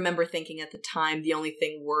I remember thinking at the time the only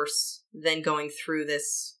thing worse than going through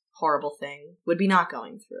this horrible thing would be not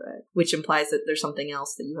going through it. Which implies that there's something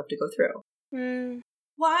else that you have to go through.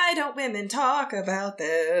 Why don't women talk about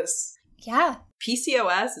this? Yeah.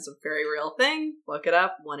 PCOS is a very real thing. Look it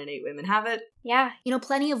up. 1 in 8 women have it. Yeah. You know,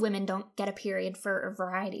 plenty of women don't get a period for a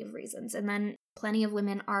variety of reasons. And then plenty of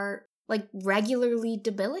women are, like, regularly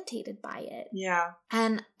debilitated by it. Yeah.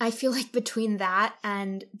 And I feel like between that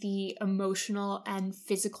and the emotional and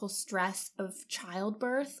physical stress of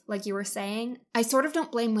childbirth, like you were saying, I sort of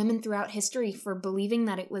don't blame women throughout history for believing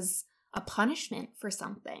that it was a punishment for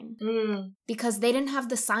something because they didn't have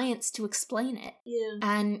the science to explain it. Yeah.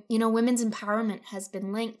 And, you know, women's empowerment has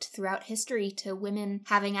been linked throughout history to women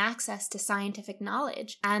having access to scientific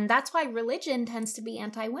knowledge. And that's why religion tends to be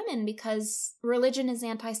anti-women, because religion is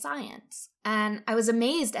anti-science. And I was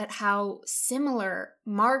amazed at how similar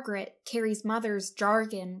Margaret, Carrie's mother's,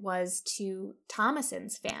 jargon was to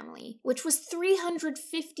Thomasin's family, which was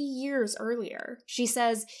 350 years earlier. She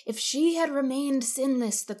says, if she had remained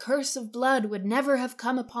sinless, the curse of blood would never have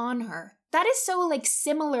come upon her. That is so, like,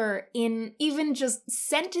 similar in even just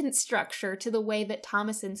sentence structure to the way that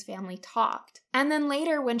Thomasin's family talked. And then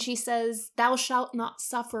later when she says, thou shalt not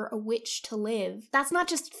suffer a witch to live, that's not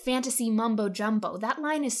just fantasy mumbo jumbo. That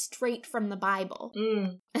line is straight from the Bible.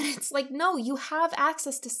 And it's like, no, you have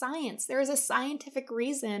access to science. There is a scientific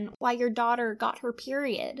reason why your daughter got her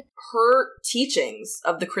period. Her teachings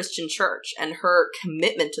of the Christian church and her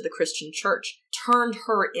commitment to the Christian church turned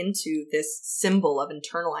her into this symbol of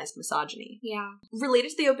internalized misogyny. Yeah.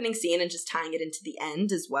 Related to the opening scene and just tying it into the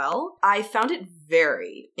end as well, I found it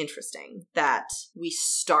very interesting that we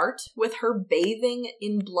start with her bathing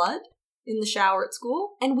in blood in the shower at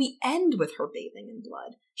school, and we end with her bathing in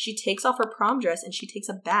blood. she takes off her prom dress and she takes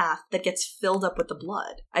a bath that gets filled up with the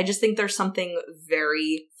blood. I just think there's something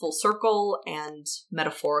very full circle and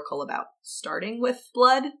metaphorical about starting with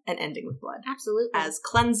blood and ending with blood. Absolutely. As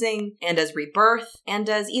cleansing and as rebirth and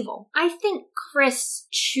as evil. I think Chris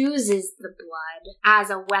chooses the blood as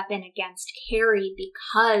a weapon against Carrie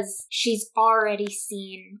because she's already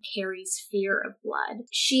seen Carrie's fear of blood.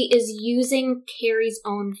 She is using Carrie's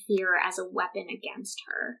own fear as a weapon against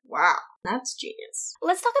her. Wow. That's genius.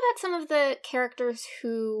 Let's talk about some of the characters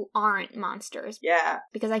who aren't monsters. Yeah.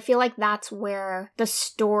 Because I feel like that's where the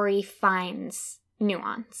story finds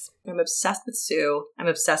nuance. I'm obsessed with Sue. I'm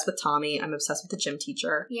obsessed with Tommy. I'm obsessed with the gym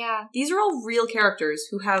teacher. Yeah. These are all real characters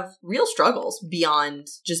who have real struggles beyond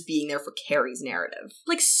just being there for Carrie's narrative.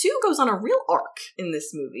 Like, Sue goes on a real arc in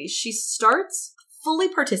this movie. She starts fully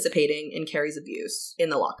participating in Carrie's abuse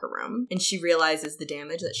in the locker room, and she realizes the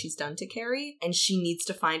damage that she's done to Carrie, and she needs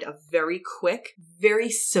to find a very quick,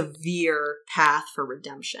 very severe path for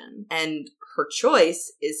redemption. And her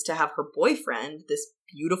choice is to have her boyfriend, this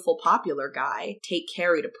beautiful, popular guy, take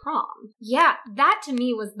Carrie to prom. Yeah, that to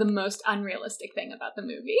me was the most unrealistic thing about the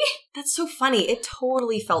movie. That's so funny. It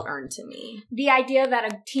totally felt earned to me. The idea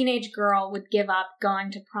that a teenage girl would give up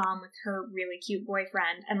going to prom with her really cute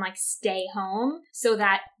boyfriend and, like, stay home so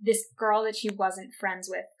that this girl that she wasn't friends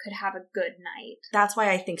with could have a good night. That's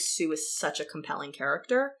why I think Sue is such a compelling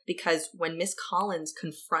character, because when Miss Collins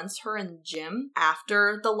confronts her in the gym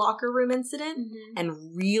after the locker room incident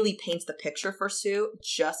and really paints the picture for Sue,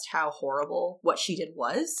 just how horrible what she did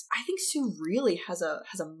was, I think Sue really has a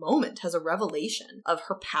moment, has a revelation of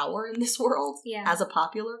her power in this world as a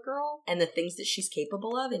popular girl and the things that she's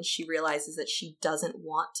capable of, and she realizes that she doesn't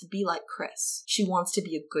want to be like Chris. She wants to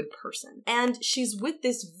be a good person. And she's with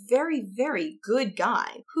this very, very good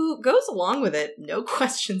guy who goes along with it, no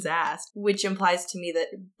questions asked, which implies to me that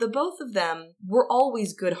the both of them were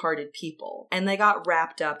always good-hearted people, and they got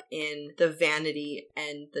wrapped up in the vanity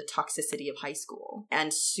and the toxicity of high school.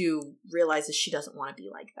 And Sue realizes she doesn't want to be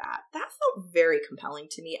like that. That felt very compelling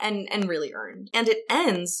to me and really earned. And it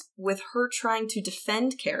ends with her trying to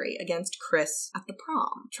defend Carrie against Chris at the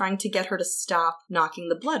prom, trying to get her to stop knocking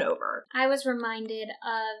the blood over. I was reminded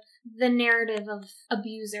of the narrative of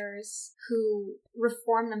abusers who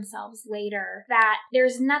reform themselves later, that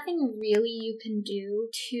there's nothing really you can do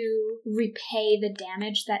to repay the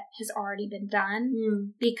damage that has already been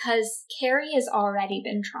done because Carrie has already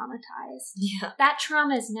been traumatized. Yeah. That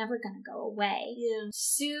trauma is never going to go away. Yeah.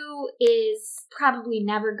 Sue is probably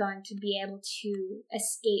never going to be able to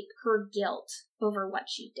escape her guilt over what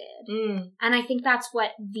she did. And I think that's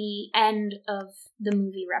what the end of the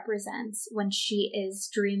movie represents when she is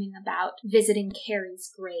dreaming about visiting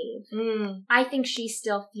Carrie's grave. I think she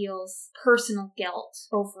still feels personal guilt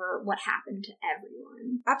over what happened to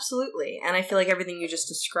everyone. Absolutely. And I feel like everything you just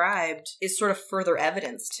described is sort of further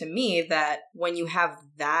evidence to me that when you have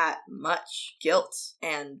that much guilt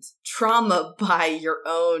and trauma by your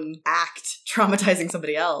own act traumatizing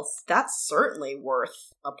somebody else, that's certainly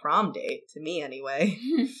worth a prom date, to me anyway.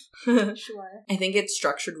 Sure. I think it's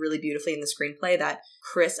structured really beautifully in the screenplay that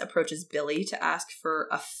Chris approaches Billy to ask for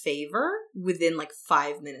a favor within like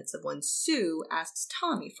 5 minutes of when Sue asks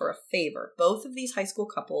Tommy for a favor. Both of these high school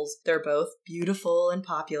couples, they're both beautiful and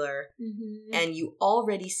popular, and you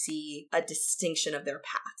already see a distinction of their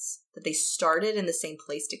paths. That they started in the same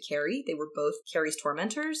place to Carrie. They were both Carrie's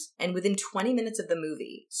tormentors. And within 20 minutes of the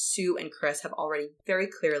movie, Sue and Chris have already very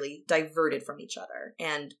clearly diverted from each other.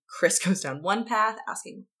 And Chris goes down one path,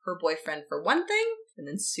 asking her boyfriend for one thing, and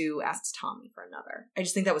then Sue asks Tommy for another. I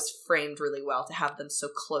just think that was framed really well to have them so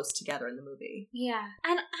close together in the movie. Yeah.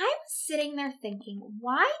 And I was sitting there thinking,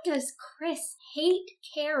 why does Chris hate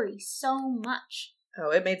Carrie so much? Oh,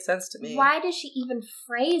 it made sense to me. Why does she even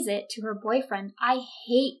phrase it to her boyfriend? I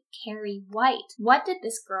hate Carrie White. What did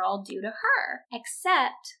this girl do to her?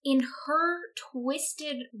 Except, in her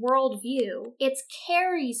twisted worldview, it's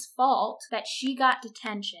Carrie's fault that she got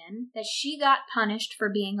detention, that she got punished for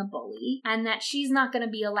being a bully, and that she's not going to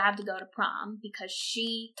be allowed to go to prom because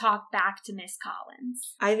she talked back to Miss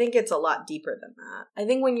Collins. I think it's a lot deeper than that. I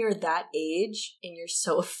think when you're that age and you're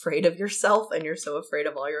so afraid of yourself and you're so afraid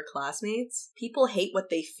of all your classmates, people hate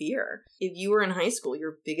what they fear. If you were in high school,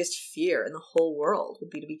 your biggest fear in the whole world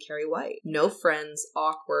would be to be Carrie White. No friends,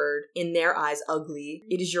 awkward, in their eyes ugly.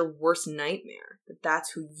 It is your worst nightmare that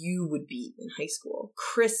that's who you would be in high school.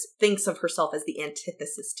 Chris thinks of herself as the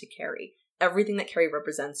antithesis to Carrie. everything that Carrie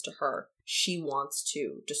represents to her, she wants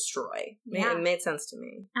to destroy. Yeah. It made sense to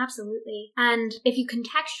me. Absolutely. And if you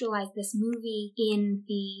contextualize this movie in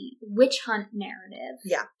the witch hunt narrative,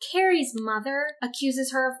 Yeah. Carrie's mother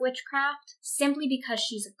accuses her of witchcraft simply because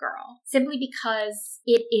she's a girl, simply because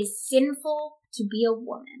it is sinful to be a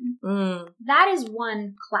woman. That is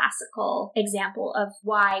one classical example of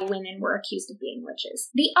why women were accused of being witches.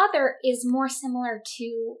 The other is more similar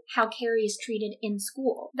to how Carrie is treated in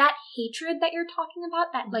school. That hatred that you're talking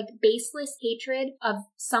about, that like baseless hatred of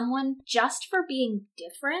someone just for being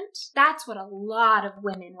different, that's what a lot of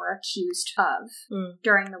women were accused of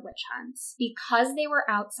during the witch hunts. Because they were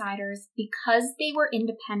outsiders, because they were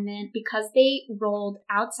independent, because they rolled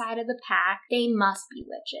outside of the pack, they must be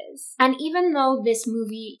witches. And even though this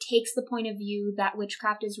movie takes the point of view that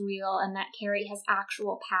witchcraft is real and that Carrie has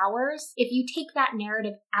actual powers, if you take that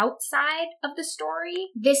narrative outside of the story,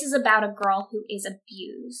 this is about a girl who is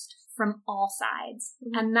abused from all sides.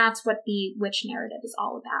 And that's what the witch narrative is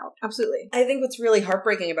all about. Absolutely. I think what's really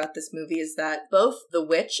heartbreaking about this movie is that both the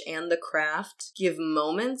witch and the craft give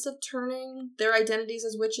moments of turning their identities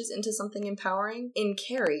as witches into something empowering. In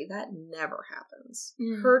Carrie, that never happens.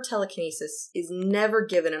 Her telekinesis is never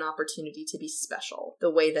given an opportunity to be special, the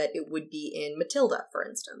way that it would be in Matilda, for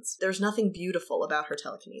instance. There's nothing beautiful about her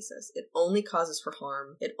telekinesis. It only causes her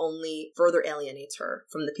harm. It only further alienates her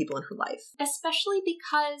from the people in her life. Especially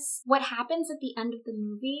because what happens at the end of the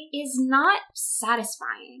movie is not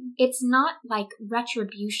satisfying. It's not like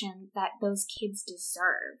retribution that those kids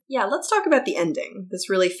deserve. Yeah, let's talk about the ending. This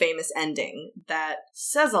really famous ending that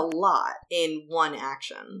says a lot in one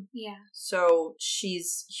action. Yeah. So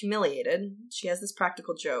she's humiliated. She has this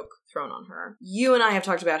practical joke thrown on her. You and I have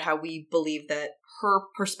talked about how we believe that her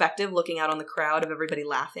perspective, looking out on the crowd of everybody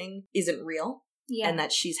laughing, isn't real. Yeah. And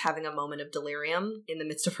that she's having a moment of delirium in the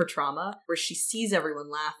midst of her trauma where she sees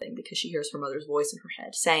everyone laughing because she hears her mother's voice in her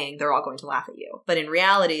head saying they're all going to laugh at you. But in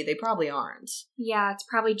reality, they probably aren't. Yeah, it's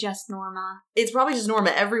probably just Norma. It's probably just Norma.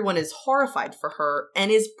 Everyone is horrified for her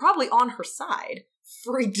and is probably on her side,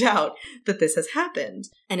 freaked out that this has happened.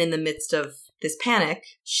 And in the midst of this panic,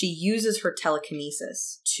 she uses her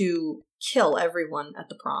telekinesis to kill everyone at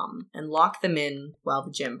the prom and lock them in while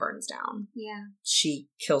the gym burns down. Yeah. She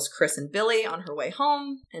kills Chris and Billy on her way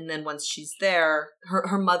home, and then once she's there,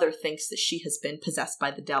 her mother thinks that she has been possessed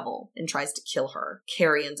by the devil and tries to kill her.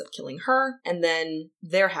 Carrie ends up killing her, and then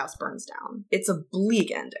their house burns down. It's a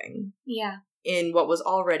bleak ending. Yeah. In what was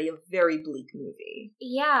already a very bleak movie.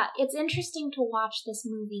 Yeah, it's interesting to watch this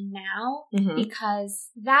movie now because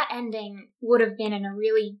that ending would have been in a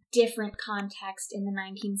really different context in the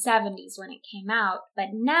 1970s when it came out. But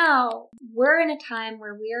now we're in a time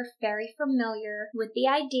where we are very familiar with the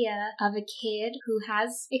idea of a kid who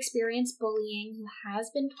has experienced bullying, who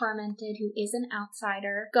has been tormented, who is an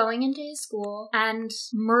outsider, going into his school and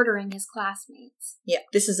murdering his classmates. Yeah,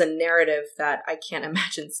 this is a narrative that I can't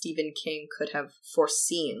imagine Stephen King could have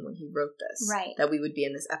foreseen when he wrote this. Right. That we would be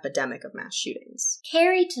in this epidemic of mass shootings.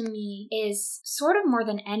 Carrie, to me, is sort of more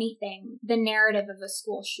than anything the narrative of a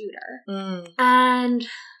school shooter. And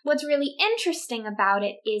what's really interesting about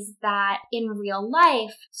it is that in real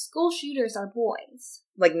life, school shooters are boys.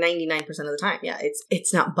 Like 99% of the time, yeah.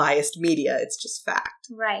 It's not biased media, it's just fact.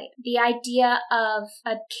 Right. The idea of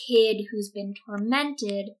a kid who's been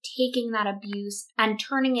tormented, taking that abuse and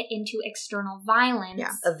turning it into external violence.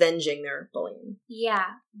 Yeah, avenging their bullying. Yeah,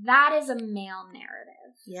 that is a male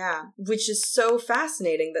narrative. Yeah, which is so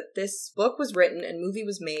fascinating that this book was written and movie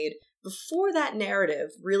was made before that narrative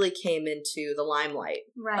really came into the limelight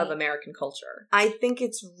of American culture. I think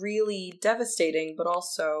it's really devastating, but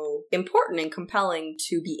also important and compelling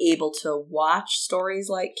to be able to watch stories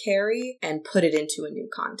like Carrie and put it into a new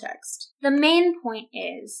context. The main point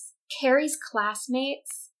is, Carrie's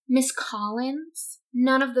classmates, Miss Collins,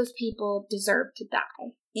 none of those people deserve to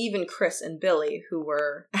die. Even Chris and Billy, who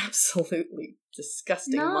were absolutely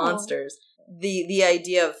disgusting monsters, the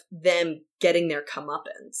idea of them getting their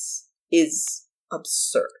comeuppance is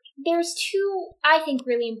absurd. There's two, I think,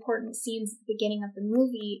 really important scenes at the beginning of the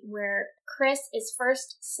movie where Chris is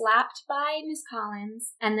first slapped by Miss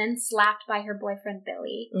Collins and then slapped by her boyfriend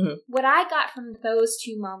Billy. What I got from those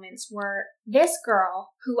two moments were this girl,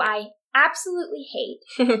 who I absolutely hate,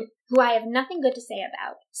 who I have nothing good to say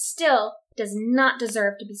about, still does not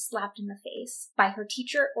deserve to be slapped in the face by her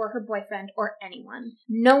teacher or her boyfriend or anyone.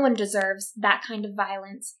 No one deserves that kind of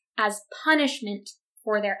violence as punishment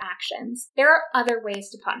for their actions. There are other ways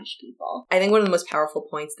to punish people. I think one of the most powerful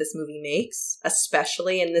points this movie makes,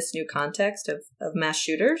 especially in this new context of mass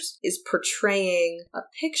shooters, is portraying a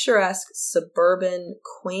picturesque, suburban,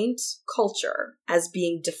 quaint culture as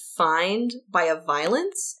being defined by a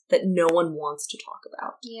violence that no one wants to talk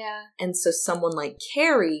about. Yeah. And so someone like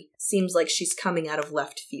Carrie seems like she's coming out of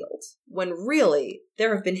left field, when really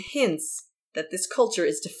there have been hints that this culture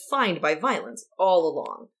is defined by violence all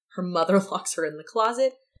along. Her mother locks her in the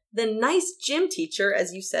closet. The nice gym teacher,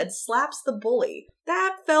 as you said, slaps the bully.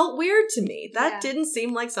 That felt weird to me. That didn't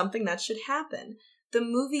seem like something that should happen. The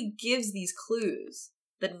movie gives these clues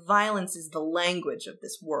that violence is the language of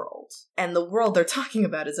this world. And the world they're talking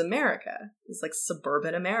about is America. It's like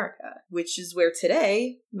suburban America, which is where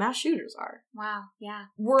today mass shooters are. Wow, yeah.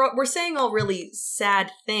 We're saying all really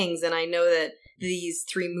sad things, and I know that these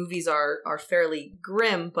three movies are fairly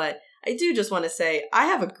grim, but I do just want to say I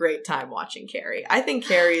have a great time watching Carrie. I think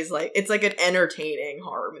Carrie's it's like an entertaining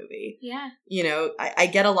horror movie. Yeah. You know, I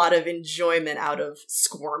get a lot of enjoyment out of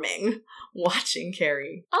squirming watching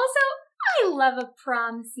Carrie. Also, I love a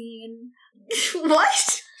prom scene.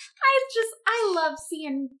 What? I love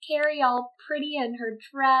seeing Carrie all pretty in her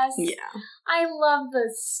dress. Yeah. I love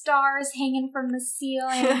the stars hanging from the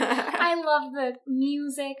ceiling. I love the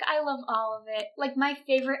music. I love all of it. Like, my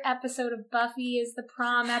favorite episode of Buffy is the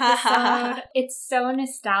prom episode. It's so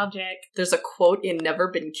nostalgic. There's a quote in Never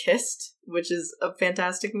Been Kissed, which is a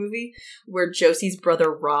fantastic movie, where Josie's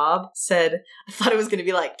brother Rob said, "I thought it was going to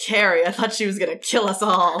be like Carrie. I thought she was going to kill us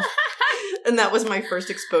all." And that was my first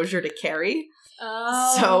exposure to Carrie.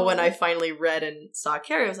 Oh. So when I finally read and saw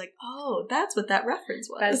Carrie, I was like, oh, that's what that reference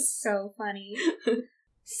was. That's so funny.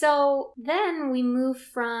 So then we move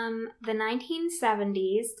from the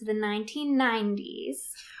 1970s to the 1990s.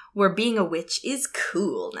 Where being a witch is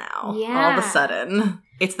cool now. Yeah. All of a sudden.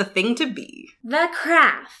 It's the thing to be. The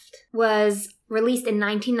Craft was released in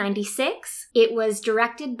 1996. It was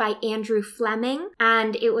directed by Andrew Fleming,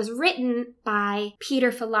 and it was written by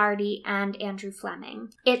Peter Filardi and Andrew Fleming.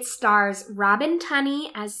 It stars Robin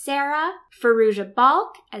Tunney as Sarah, Fairuza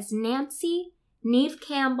Balk as Nancy, Neve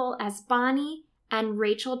Campbell as Bonnie, and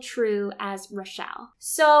Rachel True as Rochelle.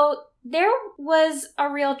 So there was a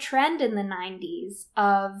real trend in the 90s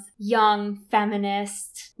of young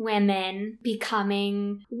feminist women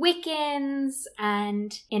becoming Wiccans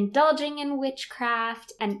and indulging in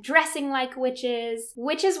witchcraft and dressing like witches.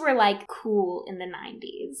 Witches were like cool in the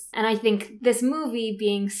 90s. And I think this movie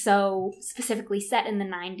being so specifically set in the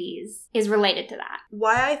 90s is related to that.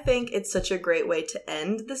 Why I think it's such a great way to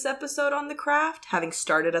end this episode on The Craft, having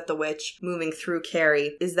started at The Witch, moving through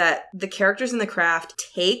Carrie, is that the characters in The Craft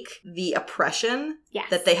take the oppression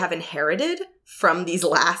that they have inherited from these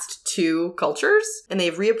last two cultures, and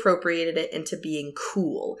they've reappropriated it into being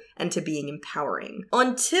cool and to being empowering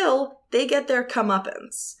until they get their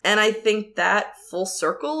comeuppance. And I think that full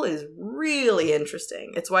circle is really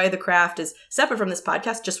interesting. It's why The Craft is, separate from this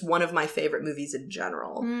podcast, just one of my favorite movies in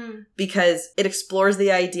general. Because it explores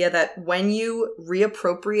the idea that when you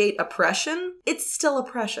reappropriate oppression, it's still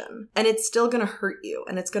oppression. And it's still going to hurt you.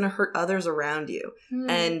 And it's going to hurt others around you.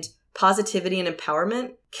 And positivity and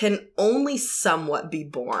empowerment can only somewhat be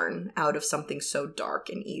born out of something so dark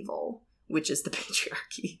and evil, which is the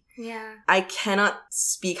patriarchy. Yeah. I cannot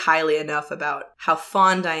speak highly enough about how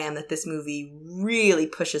fond I am that this movie really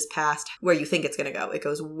pushes past where you think it's going to go. It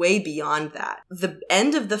goes way beyond that. The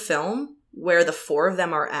end of the film, where the four of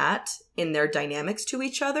them are at in their dynamics to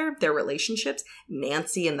each other, their relationships,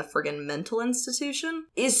 Nancy and the friggin' mental institution,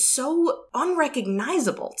 is so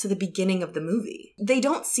unrecognizable to the beginning of the movie. They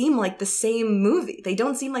don't seem like the same movie. They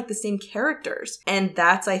don't seem like the same characters. And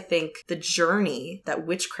that's, I think, the journey that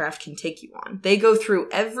witchcraft can take you on. They go through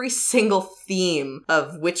every single theme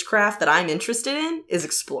of witchcraft that I'm interested in is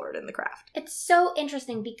explored in The Craft. It's so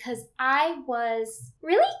interesting because I was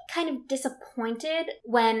really kind of disappointed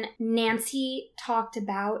when Nancy talked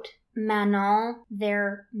about Manon,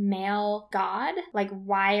 their male god. Like,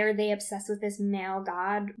 why are they obsessed with this male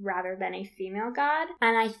god rather than a female god?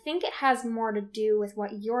 And I think it has more to do with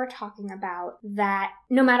what you're talking about, that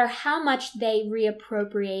no matter how much they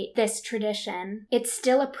reappropriate this tradition, it's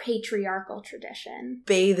still a patriarchal tradition.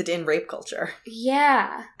 Bathed in rape culture.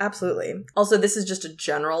 Yeah. Absolutely. Also, this is just a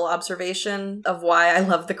general observation of why I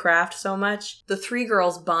love The Craft so much. The three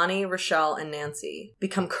girls, Bonnie, Rochelle, and Nancy,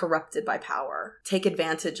 become corrupted by power, take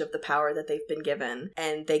advantage of the power that they've been given,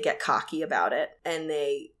 and they get cocky about it, and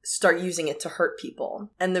they start using it to hurt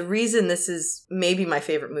people. And the reason this is maybe my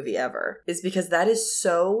favorite movie ever is because that is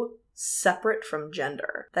so separate from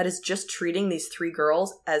gender. That is just treating these three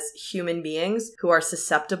girls as human beings who are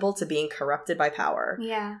susceptible to being corrupted by power.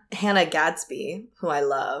 Yeah. Hannah Gadsby, who I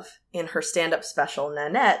love, in her stand-up special,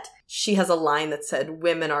 Nanette, she has a line that said,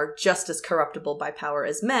 women are just as corruptible by power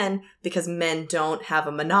as men because men don't have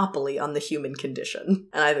a monopoly on the human condition.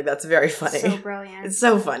 And I think that's very funny. So brilliant. It's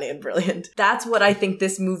so funny and brilliant. That's what I think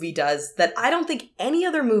this movie does that I don't think any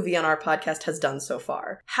other movie on our podcast has done so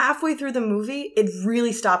far. Halfway through the movie, it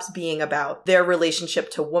really stops being about their relationship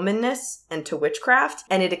to womanness and to witchcraft,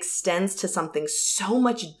 and it extends to something so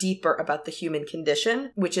much deeper about the human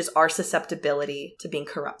condition, which is our susceptibility to being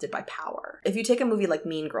corrupted by power. If you take a movie like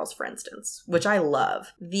Mean Girls, for instance, which I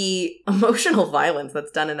love, the emotional violence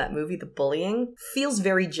that's done in that movie, the bullying, feels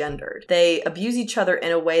very gendered. They abuse each other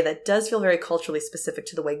in a way that does feel very culturally specific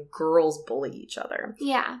to the way girls bully each other.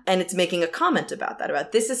 Yeah. And it's making a comment about that,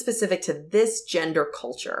 about this is specific to this gender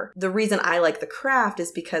culture. The reason I like The Craft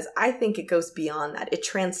is because I think it goes beyond that. It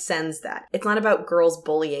transcends that. It's not about girls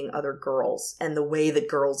bullying other girls and the way that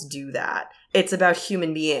girls do that. It's about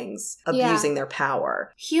human beings abusing their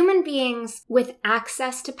power. Human beings with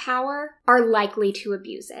access to power are likely to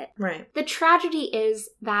abuse it. Right. The tragedy is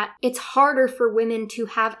that it's harder for women to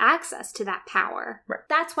have access to that power. Right.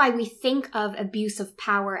 That's why we think of abuse of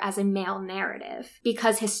power as a male narrative,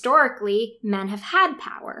 because historically, men have had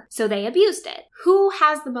power, so they abused it. Who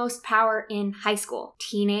has the most power in high school?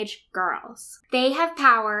 Teenage girls. They have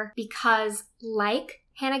power because, like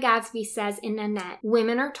Hannah Gadsby says in Nanette,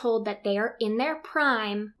 women are told that they are in their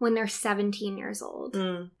prime when they're 17 years old.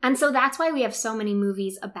 And so that's why we have so many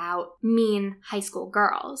movies about mean high school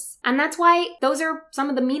girls. And that's why those are some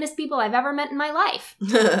of the meanest people I've ever met in my life.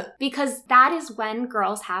 Because that is when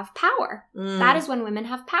girls have power. That is when women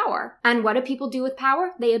have power. And what do people do with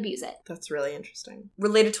power? They abuse it. That's really interesting.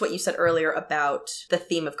 Related to what you said earlier about the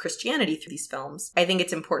theme of Christianity through these films, I think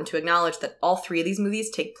it's important to acknowledge that all three of these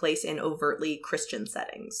movies take place in overtly Christian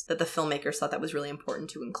settings. That the filmmakers thought that was really important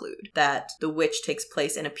to include. That The Witch takes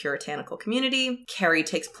place in a puritanical community, Carrie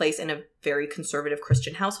takes place in a very conservative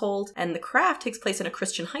Christian household, and The Craft takes place in a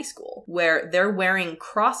Christian high school, where they're wearing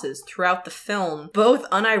crosses throughout the film, both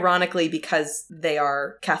unironically because they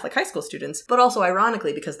are Catholic high school students, but also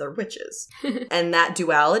ironically because they're witches. And that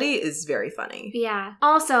duality is very funny. Yeah.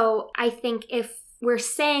 Also, I think if we're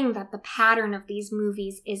saying that the pattern of these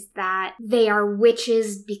movies is that they are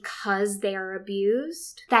witches because they are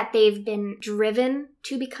abused, that they've been driven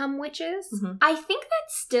to become witches. I think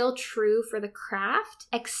that's still true for The Craft,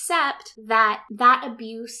 except that that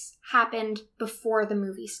abuse happened before the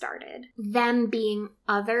movie started. Them being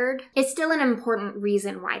othered is still an important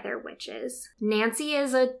reason why they're witches. Nancy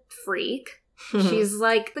is a freak. She's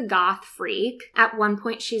like the goth freak. At one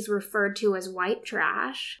point, she's referred to as white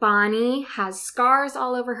trash. Bonnie has scars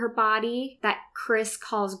all over her body that Chris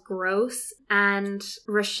calls gross. And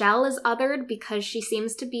Rochelle is othered because she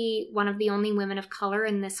seems to be one of the only women of color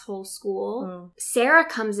in this whole school. Sarah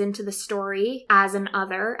comes into the story as an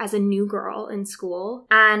other, as a new girl in school,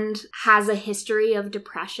 and has a history of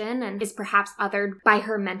depression and is perhaps othered by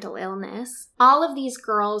her mental illness. All of these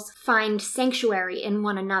girls find sanctuary in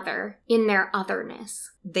one another in their otherness.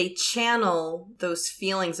 They channel those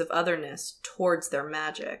feelings of otherness towards their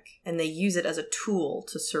magic, and they use it as a tool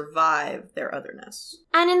to survive their otherness.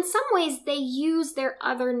 And in some ways, they use their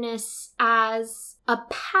otherness as a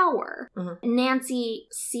power. Nancy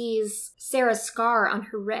sees Sarah's scar on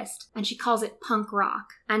her wrist, and she calls it punk rock.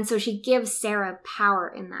 And so she gives Sarah power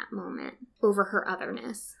in that moment over her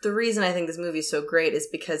otherness. The reason I think this movie is so great is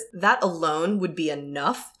because that alone would be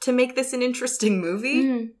enough to make this an interesting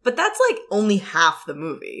movie. But that's like only half the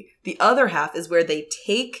movie. The other half is where they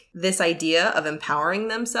take this idea of empowering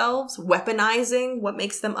themselves, weaponizing what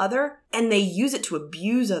makes them other, and they use it to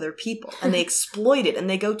abuse other people. And they exploit it, and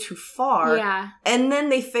they go too far. Yeah. And then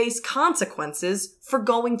they face consequences for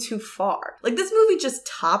going too far. Like, this movie just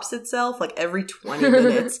tops itself like every 20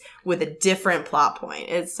 minutes with a different plot point.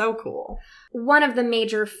 It's so cool. One of the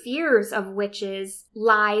major fears of witches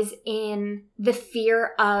lies in the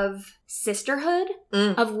fear of sisterhood,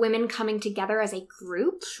 of women coming together as a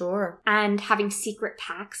group. Sure. And having secret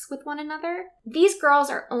pacts with one another. These girls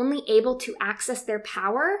are only able to access their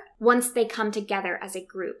power once they come together as a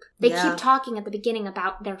group. They keep talking at the beginning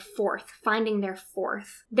about their fourth, finding their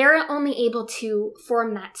fourth. They're only able to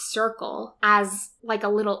form that circle as like a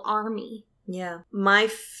little army. Yeah. My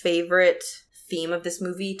favorite theme of this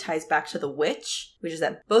movie ties back to The Witch, which is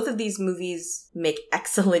that both of these movies make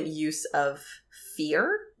excellent use of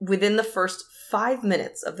fear within the first 5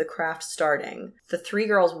 minutes of the craft starting, the 3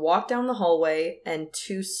 girls walk down the hallway and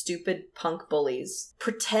 2 stupid punk bullies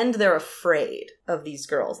pretend they're afraid of these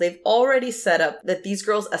girls. They've already set up that these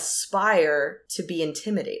girls aspire to be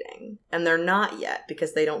intimidating, and they're not yet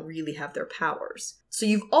because they don't really have their powers. So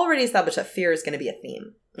you've already established that fear is going to be a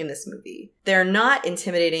theme in this movie. They're not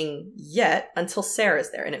intimidating yet until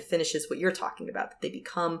Sarah's there, and it finishes what you're talking about, that they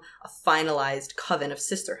become a finalized coven of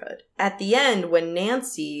sisterhood. At the end, when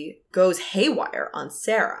Nancy goes haywire on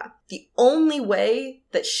Sarah, the only way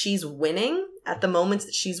that she's winning, at the moments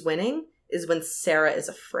that she's winning, is when Sarah is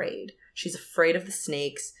afraid. She's afraid of the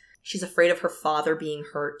snakes. She's afraid of her father being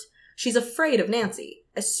hurt. She's afraid of Nancy.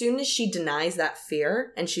 As soon as she denies that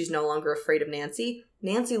fear and she's no longer afraid of Nancy,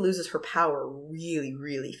 Nancy loses her power really,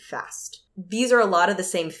 really fast. These are a lot of the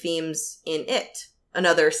same themes in It,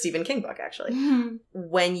 another Stephen King book, actually. Mm-hmm.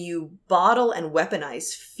 When you bottle and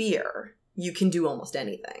weaponize fear, you can do almost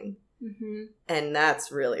anything. Mm-hmm. And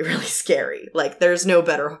that's really, really scary. Like, there's no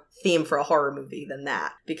better theme for a horror movie than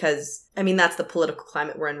that. Because, I mean, that's the political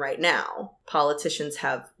climate we're in right now. Politicians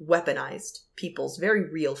have weaponized people's very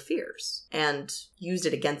real fears and used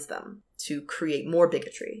it against them to create more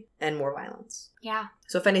bigotry and more violence. Yeah.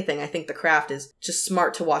 So if anything, I think The Craft is just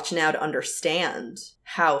smart to watch now to understand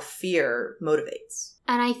how fear motivates.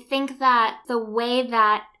 And I think that the way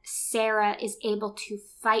that Sarah is able to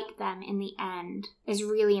fight them in the end is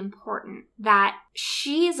really important. That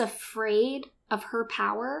she is afraid of her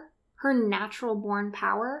power, her natural born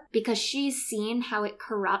power, because she's seen how it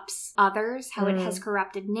corrupts others, how it has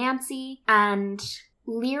corrupted Nancy. And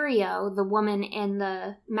Lirio, the woman in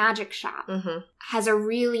the magic shop, has a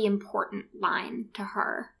really important line to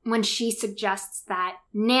her when she suggests that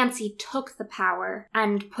Nancy took the power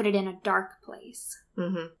and put it in a dark place.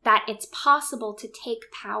 That it's possible to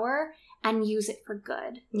take power and use it for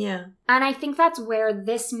good. Yeah. And I think that's where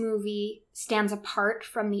this movie stands apart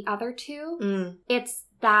from the other two. It's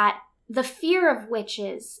that the fear of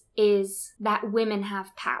witches is that women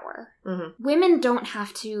have power. Women don't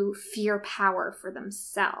have to fear power for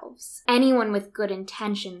themselves. Anyone with good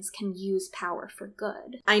intentions can use power for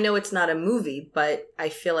good. I know it's not a movie, but I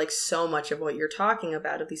feel like so much of what you're talking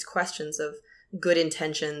about, of these questions of good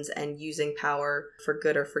intentions and using power for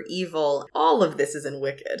good or for evil, all of this is in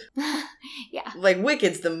Wicked. Yeah. Like,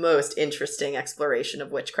 Wicked's the most interesting exploration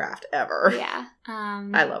of witchcraft ever. Yeah.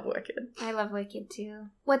 I love Wicked. I love Wicked too.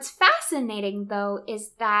 What's fascinating, though,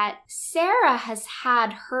 is that Sarah has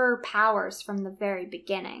had her powers from the very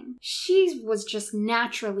beginning. She was just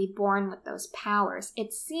naturally born with those powers.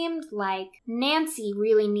 It seemed like Nancy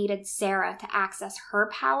really needed Sarah to access her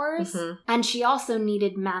powers, and she also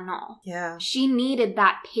needed Manon. Yeah. She needed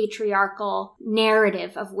that patriarchal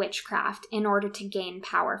narrative of witchcraft in order to gain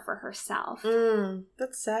power for herself.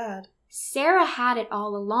 That's sad. Sarah had it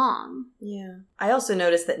all along. Yeah. I also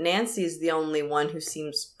noticed that Nancy is the only one who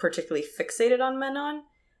seems particularly fixated on Manon,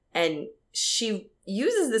 and she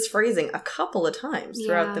uses this phrasing a couple of times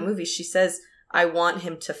throughout the movie. She says, I want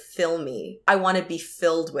him to fill me. I want to be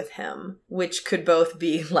filled with him, which could both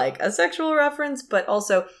be like a sexual reference, but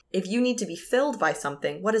also, if you need to be filled by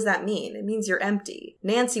something, what does that mean? It means you're empty.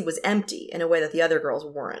 Nancy was empty in a way that the other girls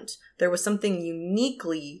weren't. There was something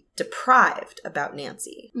uniquely deprived about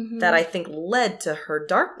Nancy that I think led to her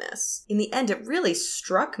darkness. In the end, it really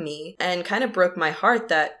struck me and kind of broke my heart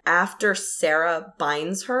that after Sarah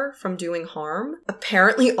binds her from doing harm,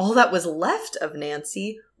 apparently all that was left of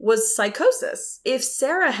Nancy was psychosis. If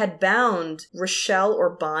Sarah had bound Rochelle or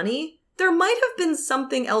Bonnie, there might have been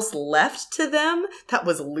something else left to them that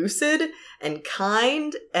was lucid and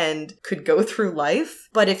kind and could go through life.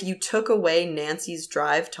 But if you took away Nancy's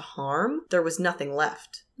drive to harm, there was nothing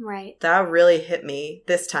left. Right. That really hit me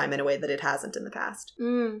this time in a way that it hasn't in the past.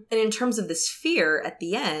 And in terms of this fear at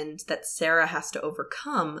the end that Sarah has to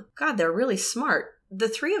overcome, God, they're really smart. The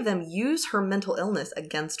 3 of them use her mental illness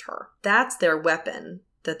against her. That's their weapon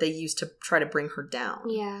that they use to try to bring her down.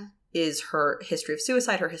 Yeah. Is her history of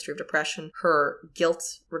suicide, her history of depression, her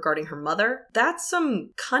guilt regarding her mother. That's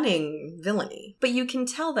some cunning villainy. But you can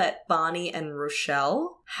tell that Bonnie and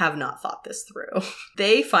Rochelle have not thought this through.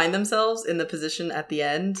 They find themselves in the position at the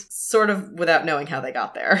end, sort of without knowing how they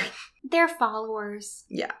got there. They're followers.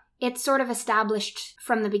 Yeah. It's sort of established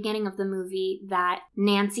from the beginning of the movie that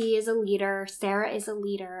Nancy is a leader, Sarah is a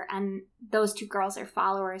leader, and those 2 girls are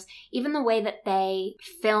followers. Even the way that they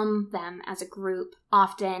film them as a group,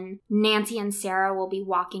 often Nancy and Sarah will be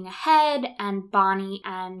walking ahead and Bonnie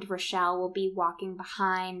and Rochelle will be walking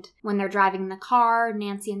behind. When they're driving the car,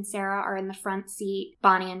 Nancy and Sarah are in the front seat,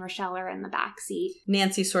 Bonnie and Rochelle are in the back seat.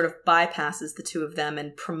 Nancy sort of bypasses the 2 of them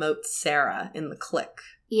and promotes Sarah in the clique.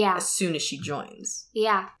 Yeah. as soon as she joins.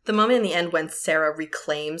 Yeah. The moment in the end when Sarah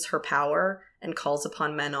reclaims her power and calls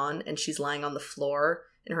upon Menon, and she's lying on the floor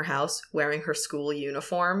in her house wearing her school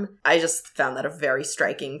uniform, I just found that a very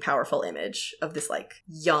striking, powerful image of this like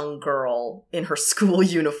young girl in her school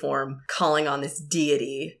uniform calling on this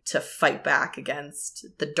deity to fight back against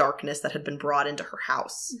the darkness that had been brought into her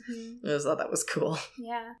house. Mm-hmm. I just thought that was cool.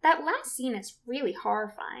 Yeah. That last scene is really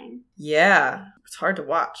horrifying. Yeah, it's hard to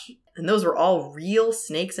watch. And those were all real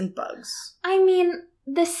snakes and bugs. I mean,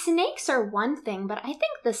 the snakes are one thing, but I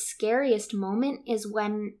think the scariest moment is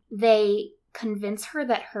when they convince her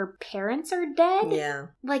that her parents are dead. Yeah.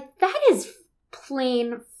 Like, that is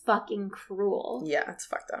plain fucking cruel. Yeah, it's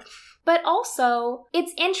fucked up. But also,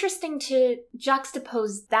 it's interesting to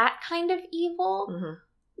juxtapose that kind of evil Mm-hmm.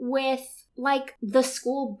 with, like, the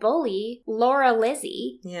school bully, Laura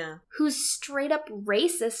Lizzie, Yeah. who's straight up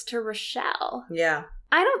racist to Rochelle. Yeah.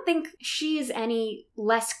 I don't think she's any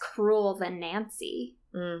less cruel than Nancy.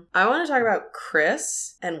 I want to talk about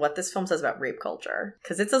Chris and what this film says about rape culture.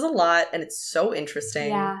 Because it says a lot and it's so interesting.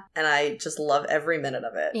 Yeah. And I just love every minute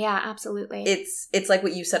of it. Yeah, absolutely. It's like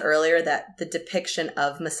what you said earlier, that the depiction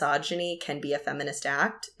of misogyny can be a feminist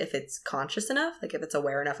act if it's conscious enough, like if it's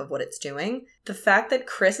aware enough of what it's doing. The fact that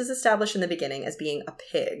Chris is established in the beginning as being a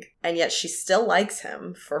pig, and yet she still likes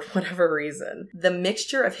him for whatever reason. The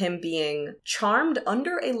mixture of him being charmed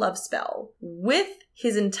under a love spell with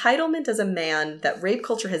his entitlement as a man that rape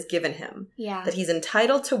culture has given him. Yeah. That he's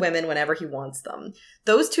entitled to women whenever he wants them.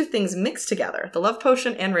 Those two things mixed together, the love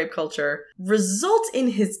potion and rape culture, result in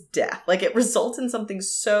his death. Like, it results in something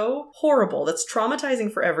so horrible that's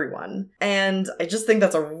traumatizing for everyone. And I just think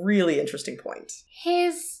that's a really interesting point.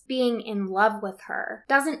 His being in love with her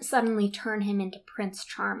doesn't suddenly turn him into Prince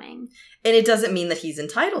Charming. And it doesn't mean that he's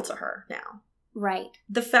entitled to her now. Right.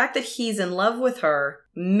 The fact that he's in love with her,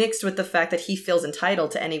 mixed with the fact that he feels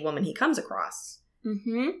entitled to any woman he comes across,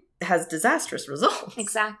 Mm-hmm. has disastrous results.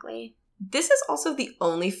 Exactly. This is also the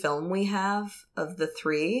only film we have of the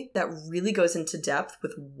three that really goes into depth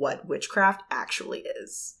with what witchcraft actually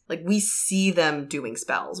is. Like, we see them doing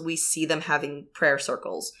spells. We see them having prayer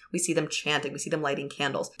circles. We see them chanting. We see them lighting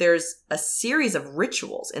candles. There's a series of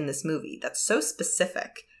rituals in this movie that's so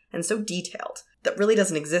specific and so detailed that really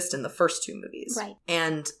doesn't exist in the first two movies. Right.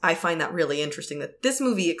 And I find that really interesting that this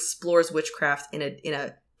movie explores witchcraft in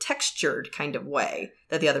a textured kind of way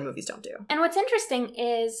that the other movies don't do. And what's interesting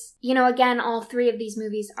is, you know, again, all three of these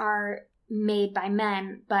movies are made by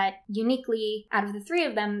men, but uniquely out of the three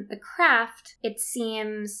of them, The Craft, it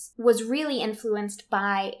seems, was really influenced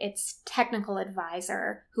by its technical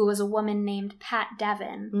advisor, who was a woman named Pat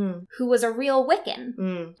Devon, who was a real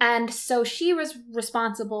Wiccan. And so she was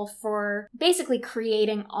responsible for basically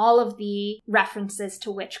creating all of the references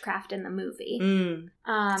to witchcraft in the movie.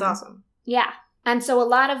 That's awesome. Yeah. And so a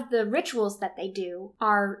lot of the rituals that they do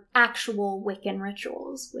are actual Wiccan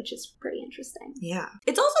rituals, which is pretty interesting. Yeah.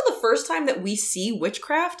 It's also the first time that we see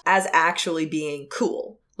witchcraft as actually being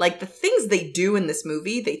cool. Like, the things they do in this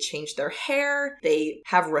movie, they change their hair, they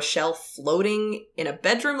have Rochelle floating in a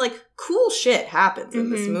bedroom, like, cool shit happens in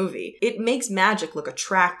this movie. It makes magic look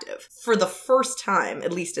attractive. For the first time,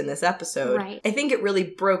 at least in this episode, Right. I think it really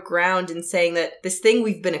broke ground in saying that this thing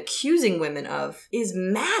we've been accusing women of is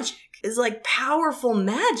magic. Is like powerful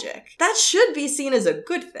magic. That should be seen as a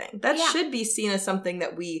good thing. That should be seen as something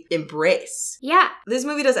that we embrace. Yeah. This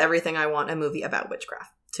movie does everything I want a movie about witchcraft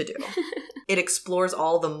to do. It explores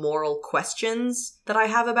all the moral questions that I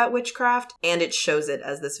have about witchcraft, and it shows it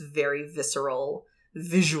as this very visceral,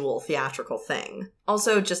 visual, theatrical thing.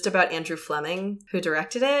 Also, just about Andrew Fleming, who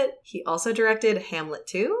directed it, he also directed Hamlet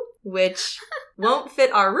 2, which won't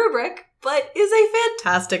fit our rubric, but is a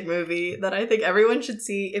fantastic movie that I think everyone should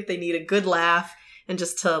see if they need a good laugh and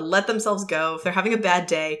just to let themselves go. If they're having a bad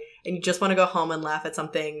day and you just want to go home and laugh at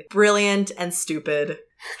something brilliant and stupid,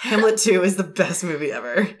 Hamlet 2 is the best movie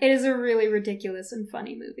ever. It is a really ridiculous and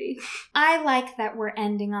funny movie. I like that we're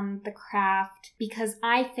ending on The Craft because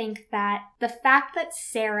I think that the fact that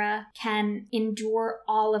Sarah can endure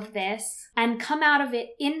all of this and come out of it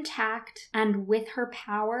intact and with her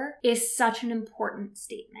power is such an important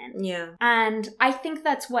statement. Yeah. And I think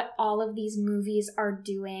that's what all of these movies are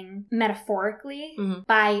doing metaphorically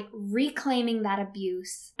by reclaiming that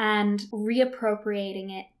abuse and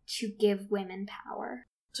reappropriating it to give women power.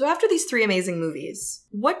 So after these three amazing movies,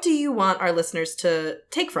 what do you want our listeners to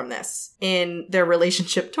take from this in their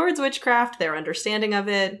relationship towards witchcraft, their understanding of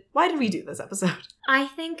it? Why did we do this episode? I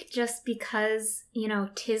think just because, you know,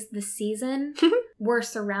 'tis the season, we're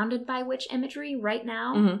surrounded by witch imagery right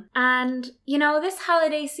now. Mhm. And, this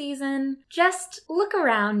holiday season, just look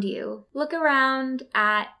around you. Look around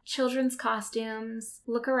at children's costumes.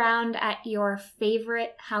 Look around at your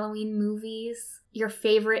favorite Halloween movies, your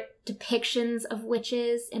favorite depictions of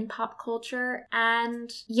witches in pop culture,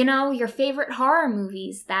 and, your favorite horror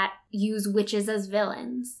movies that use witches as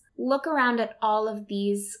villains. Look around at all of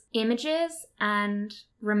these images and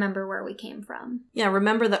remember where we came from. Yeah,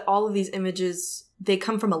 remember that all of these images, they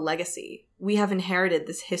come from a legacy. We have inherited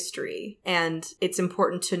this history, and it's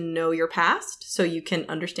important to know your past so you can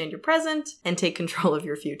understand your present and take control of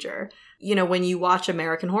your future. When you watch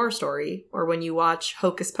American Horror Story or when you watch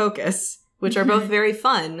Hocus Pocus, which are both very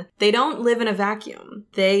fun, they don't live in a vacuum.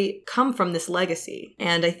 They come from this legacy.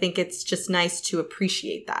 And I think it's just nice to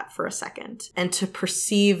appreciate that for a second and to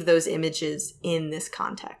perceive those images in this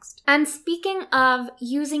context. And speaking of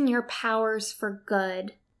using your powers for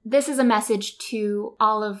good, this is a message to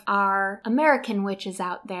all of our American witches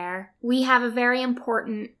out there. We have a very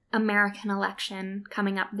important American election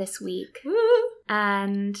coming up this week. Woo!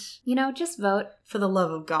 And, just vote. For the love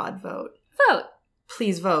of God, vote. Vote.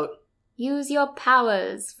 Please vote. Use your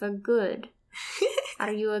powers for good.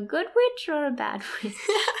 Are you a good witch or a bad witch?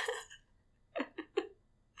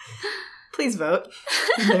 Please vote.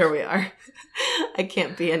 There we are. I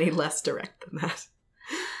can't be any less direct than that.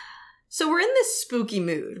 So we're in this spooky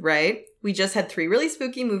mood, right? We just had 3 really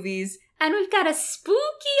spooky movies. And we've got a spooky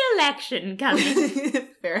election coming.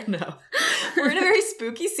 Fair enough. We're in a very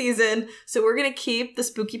spooky season, so we're going to keep the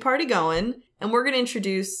spooky party going, and we're going to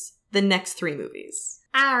introduce the next 3 movies.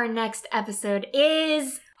 Our next episode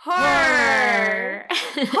is horror.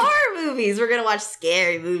 Horror movies. We're going to watch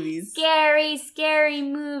scary movies. Scary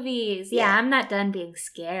movies. Yeah, I'm not done being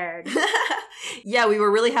scared. Yeah, we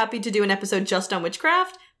were really happy to do an episode just on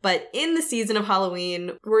witchcraft, but in the season of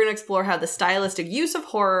Halloween, we're going to explore how the stylistic use of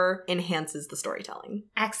horror enhances the storytelling.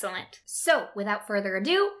 Excellent. So, without further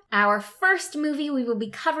ado, our first movie we will be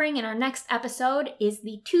covering in our next episode is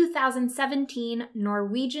the 2017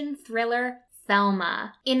 Norwegian thriller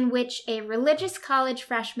Thelma, in which a religious college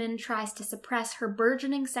freshman tries to suppress her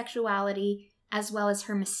burgeoning sexuality as well as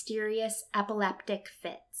her mysterious epileptic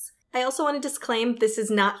fits. I also want to disclaim this is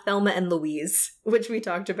not Thelma and Louise, which we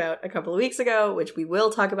talked about a couple of weeks ago, which we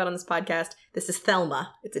will talk about on this podcast. This is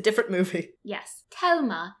Thelma. It's a different movie. Yes,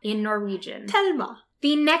 Thelma in Norwegian. Thelma.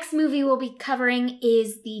 The next movie we'll be covering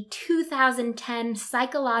is the 2010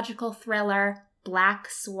 psychological thriller Black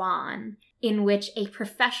Swan, in which a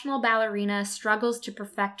professional ballerina struggles to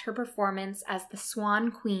perfect her performance as the Swan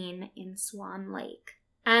Queen in Swan Lake.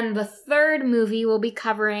 And the third movie we'll be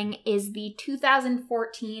covering is the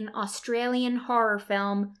 2014 Australian horror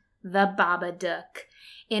film The Babadook,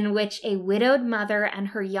 in which a widowed mother and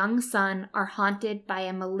her young son are haunted by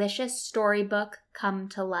a malicious storybook come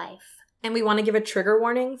to life. And we want to give a trigger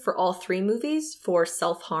warning for all 3 movies for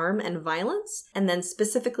self-harm and violence, and then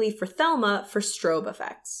specifically for Thelma for strobe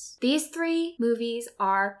effects. These 3 movies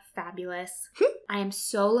are fabulous. I am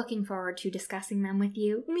so looking forward to discussing them with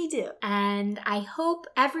you. Me too. And I hope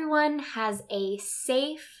everyone has a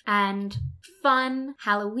safe and fun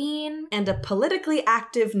Halloween. And a politically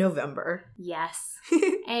active November. Yes.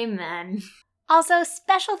 Amen. Also,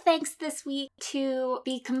 special thanks this week to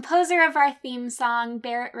the composer of our theme song,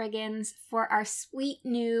 Barrett Riggins, for our sweet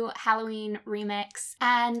new Halloween remix.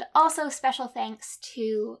 And also special thanks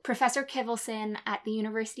to Professor Kivelson at the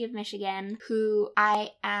University of Michigan, who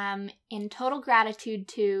I am in total gratitude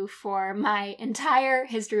to for my entire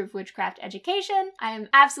history of witchcraft education. I am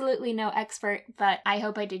absolutely no expert, but I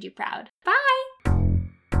hope I did you proud. Bye!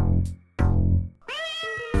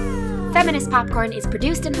 Feminist Popcorn is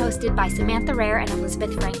produced and hosted by Samantha Rare and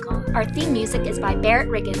Elizabeth Frankel. Our theme music is by Barrett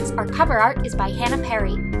Riggins. Our cover art is by Hannah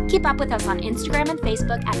Perry. Keep up with us on Instagram and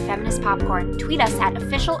Facebook at Feminist Popcorn. Tweet us at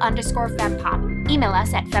official_fempop. Email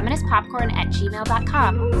us at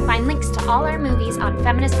feministpopcorn@gmail.com. Find links to all our movies on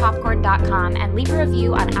feministpopcorn.com and leave a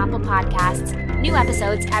review on Apple Podcasts. New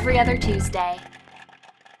episodes every other Tuesday.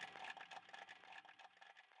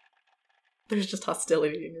 There's just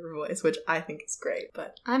hostility in your voice, which I think is great,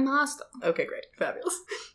 but... I'm hostile. Okay, great. Fabulous.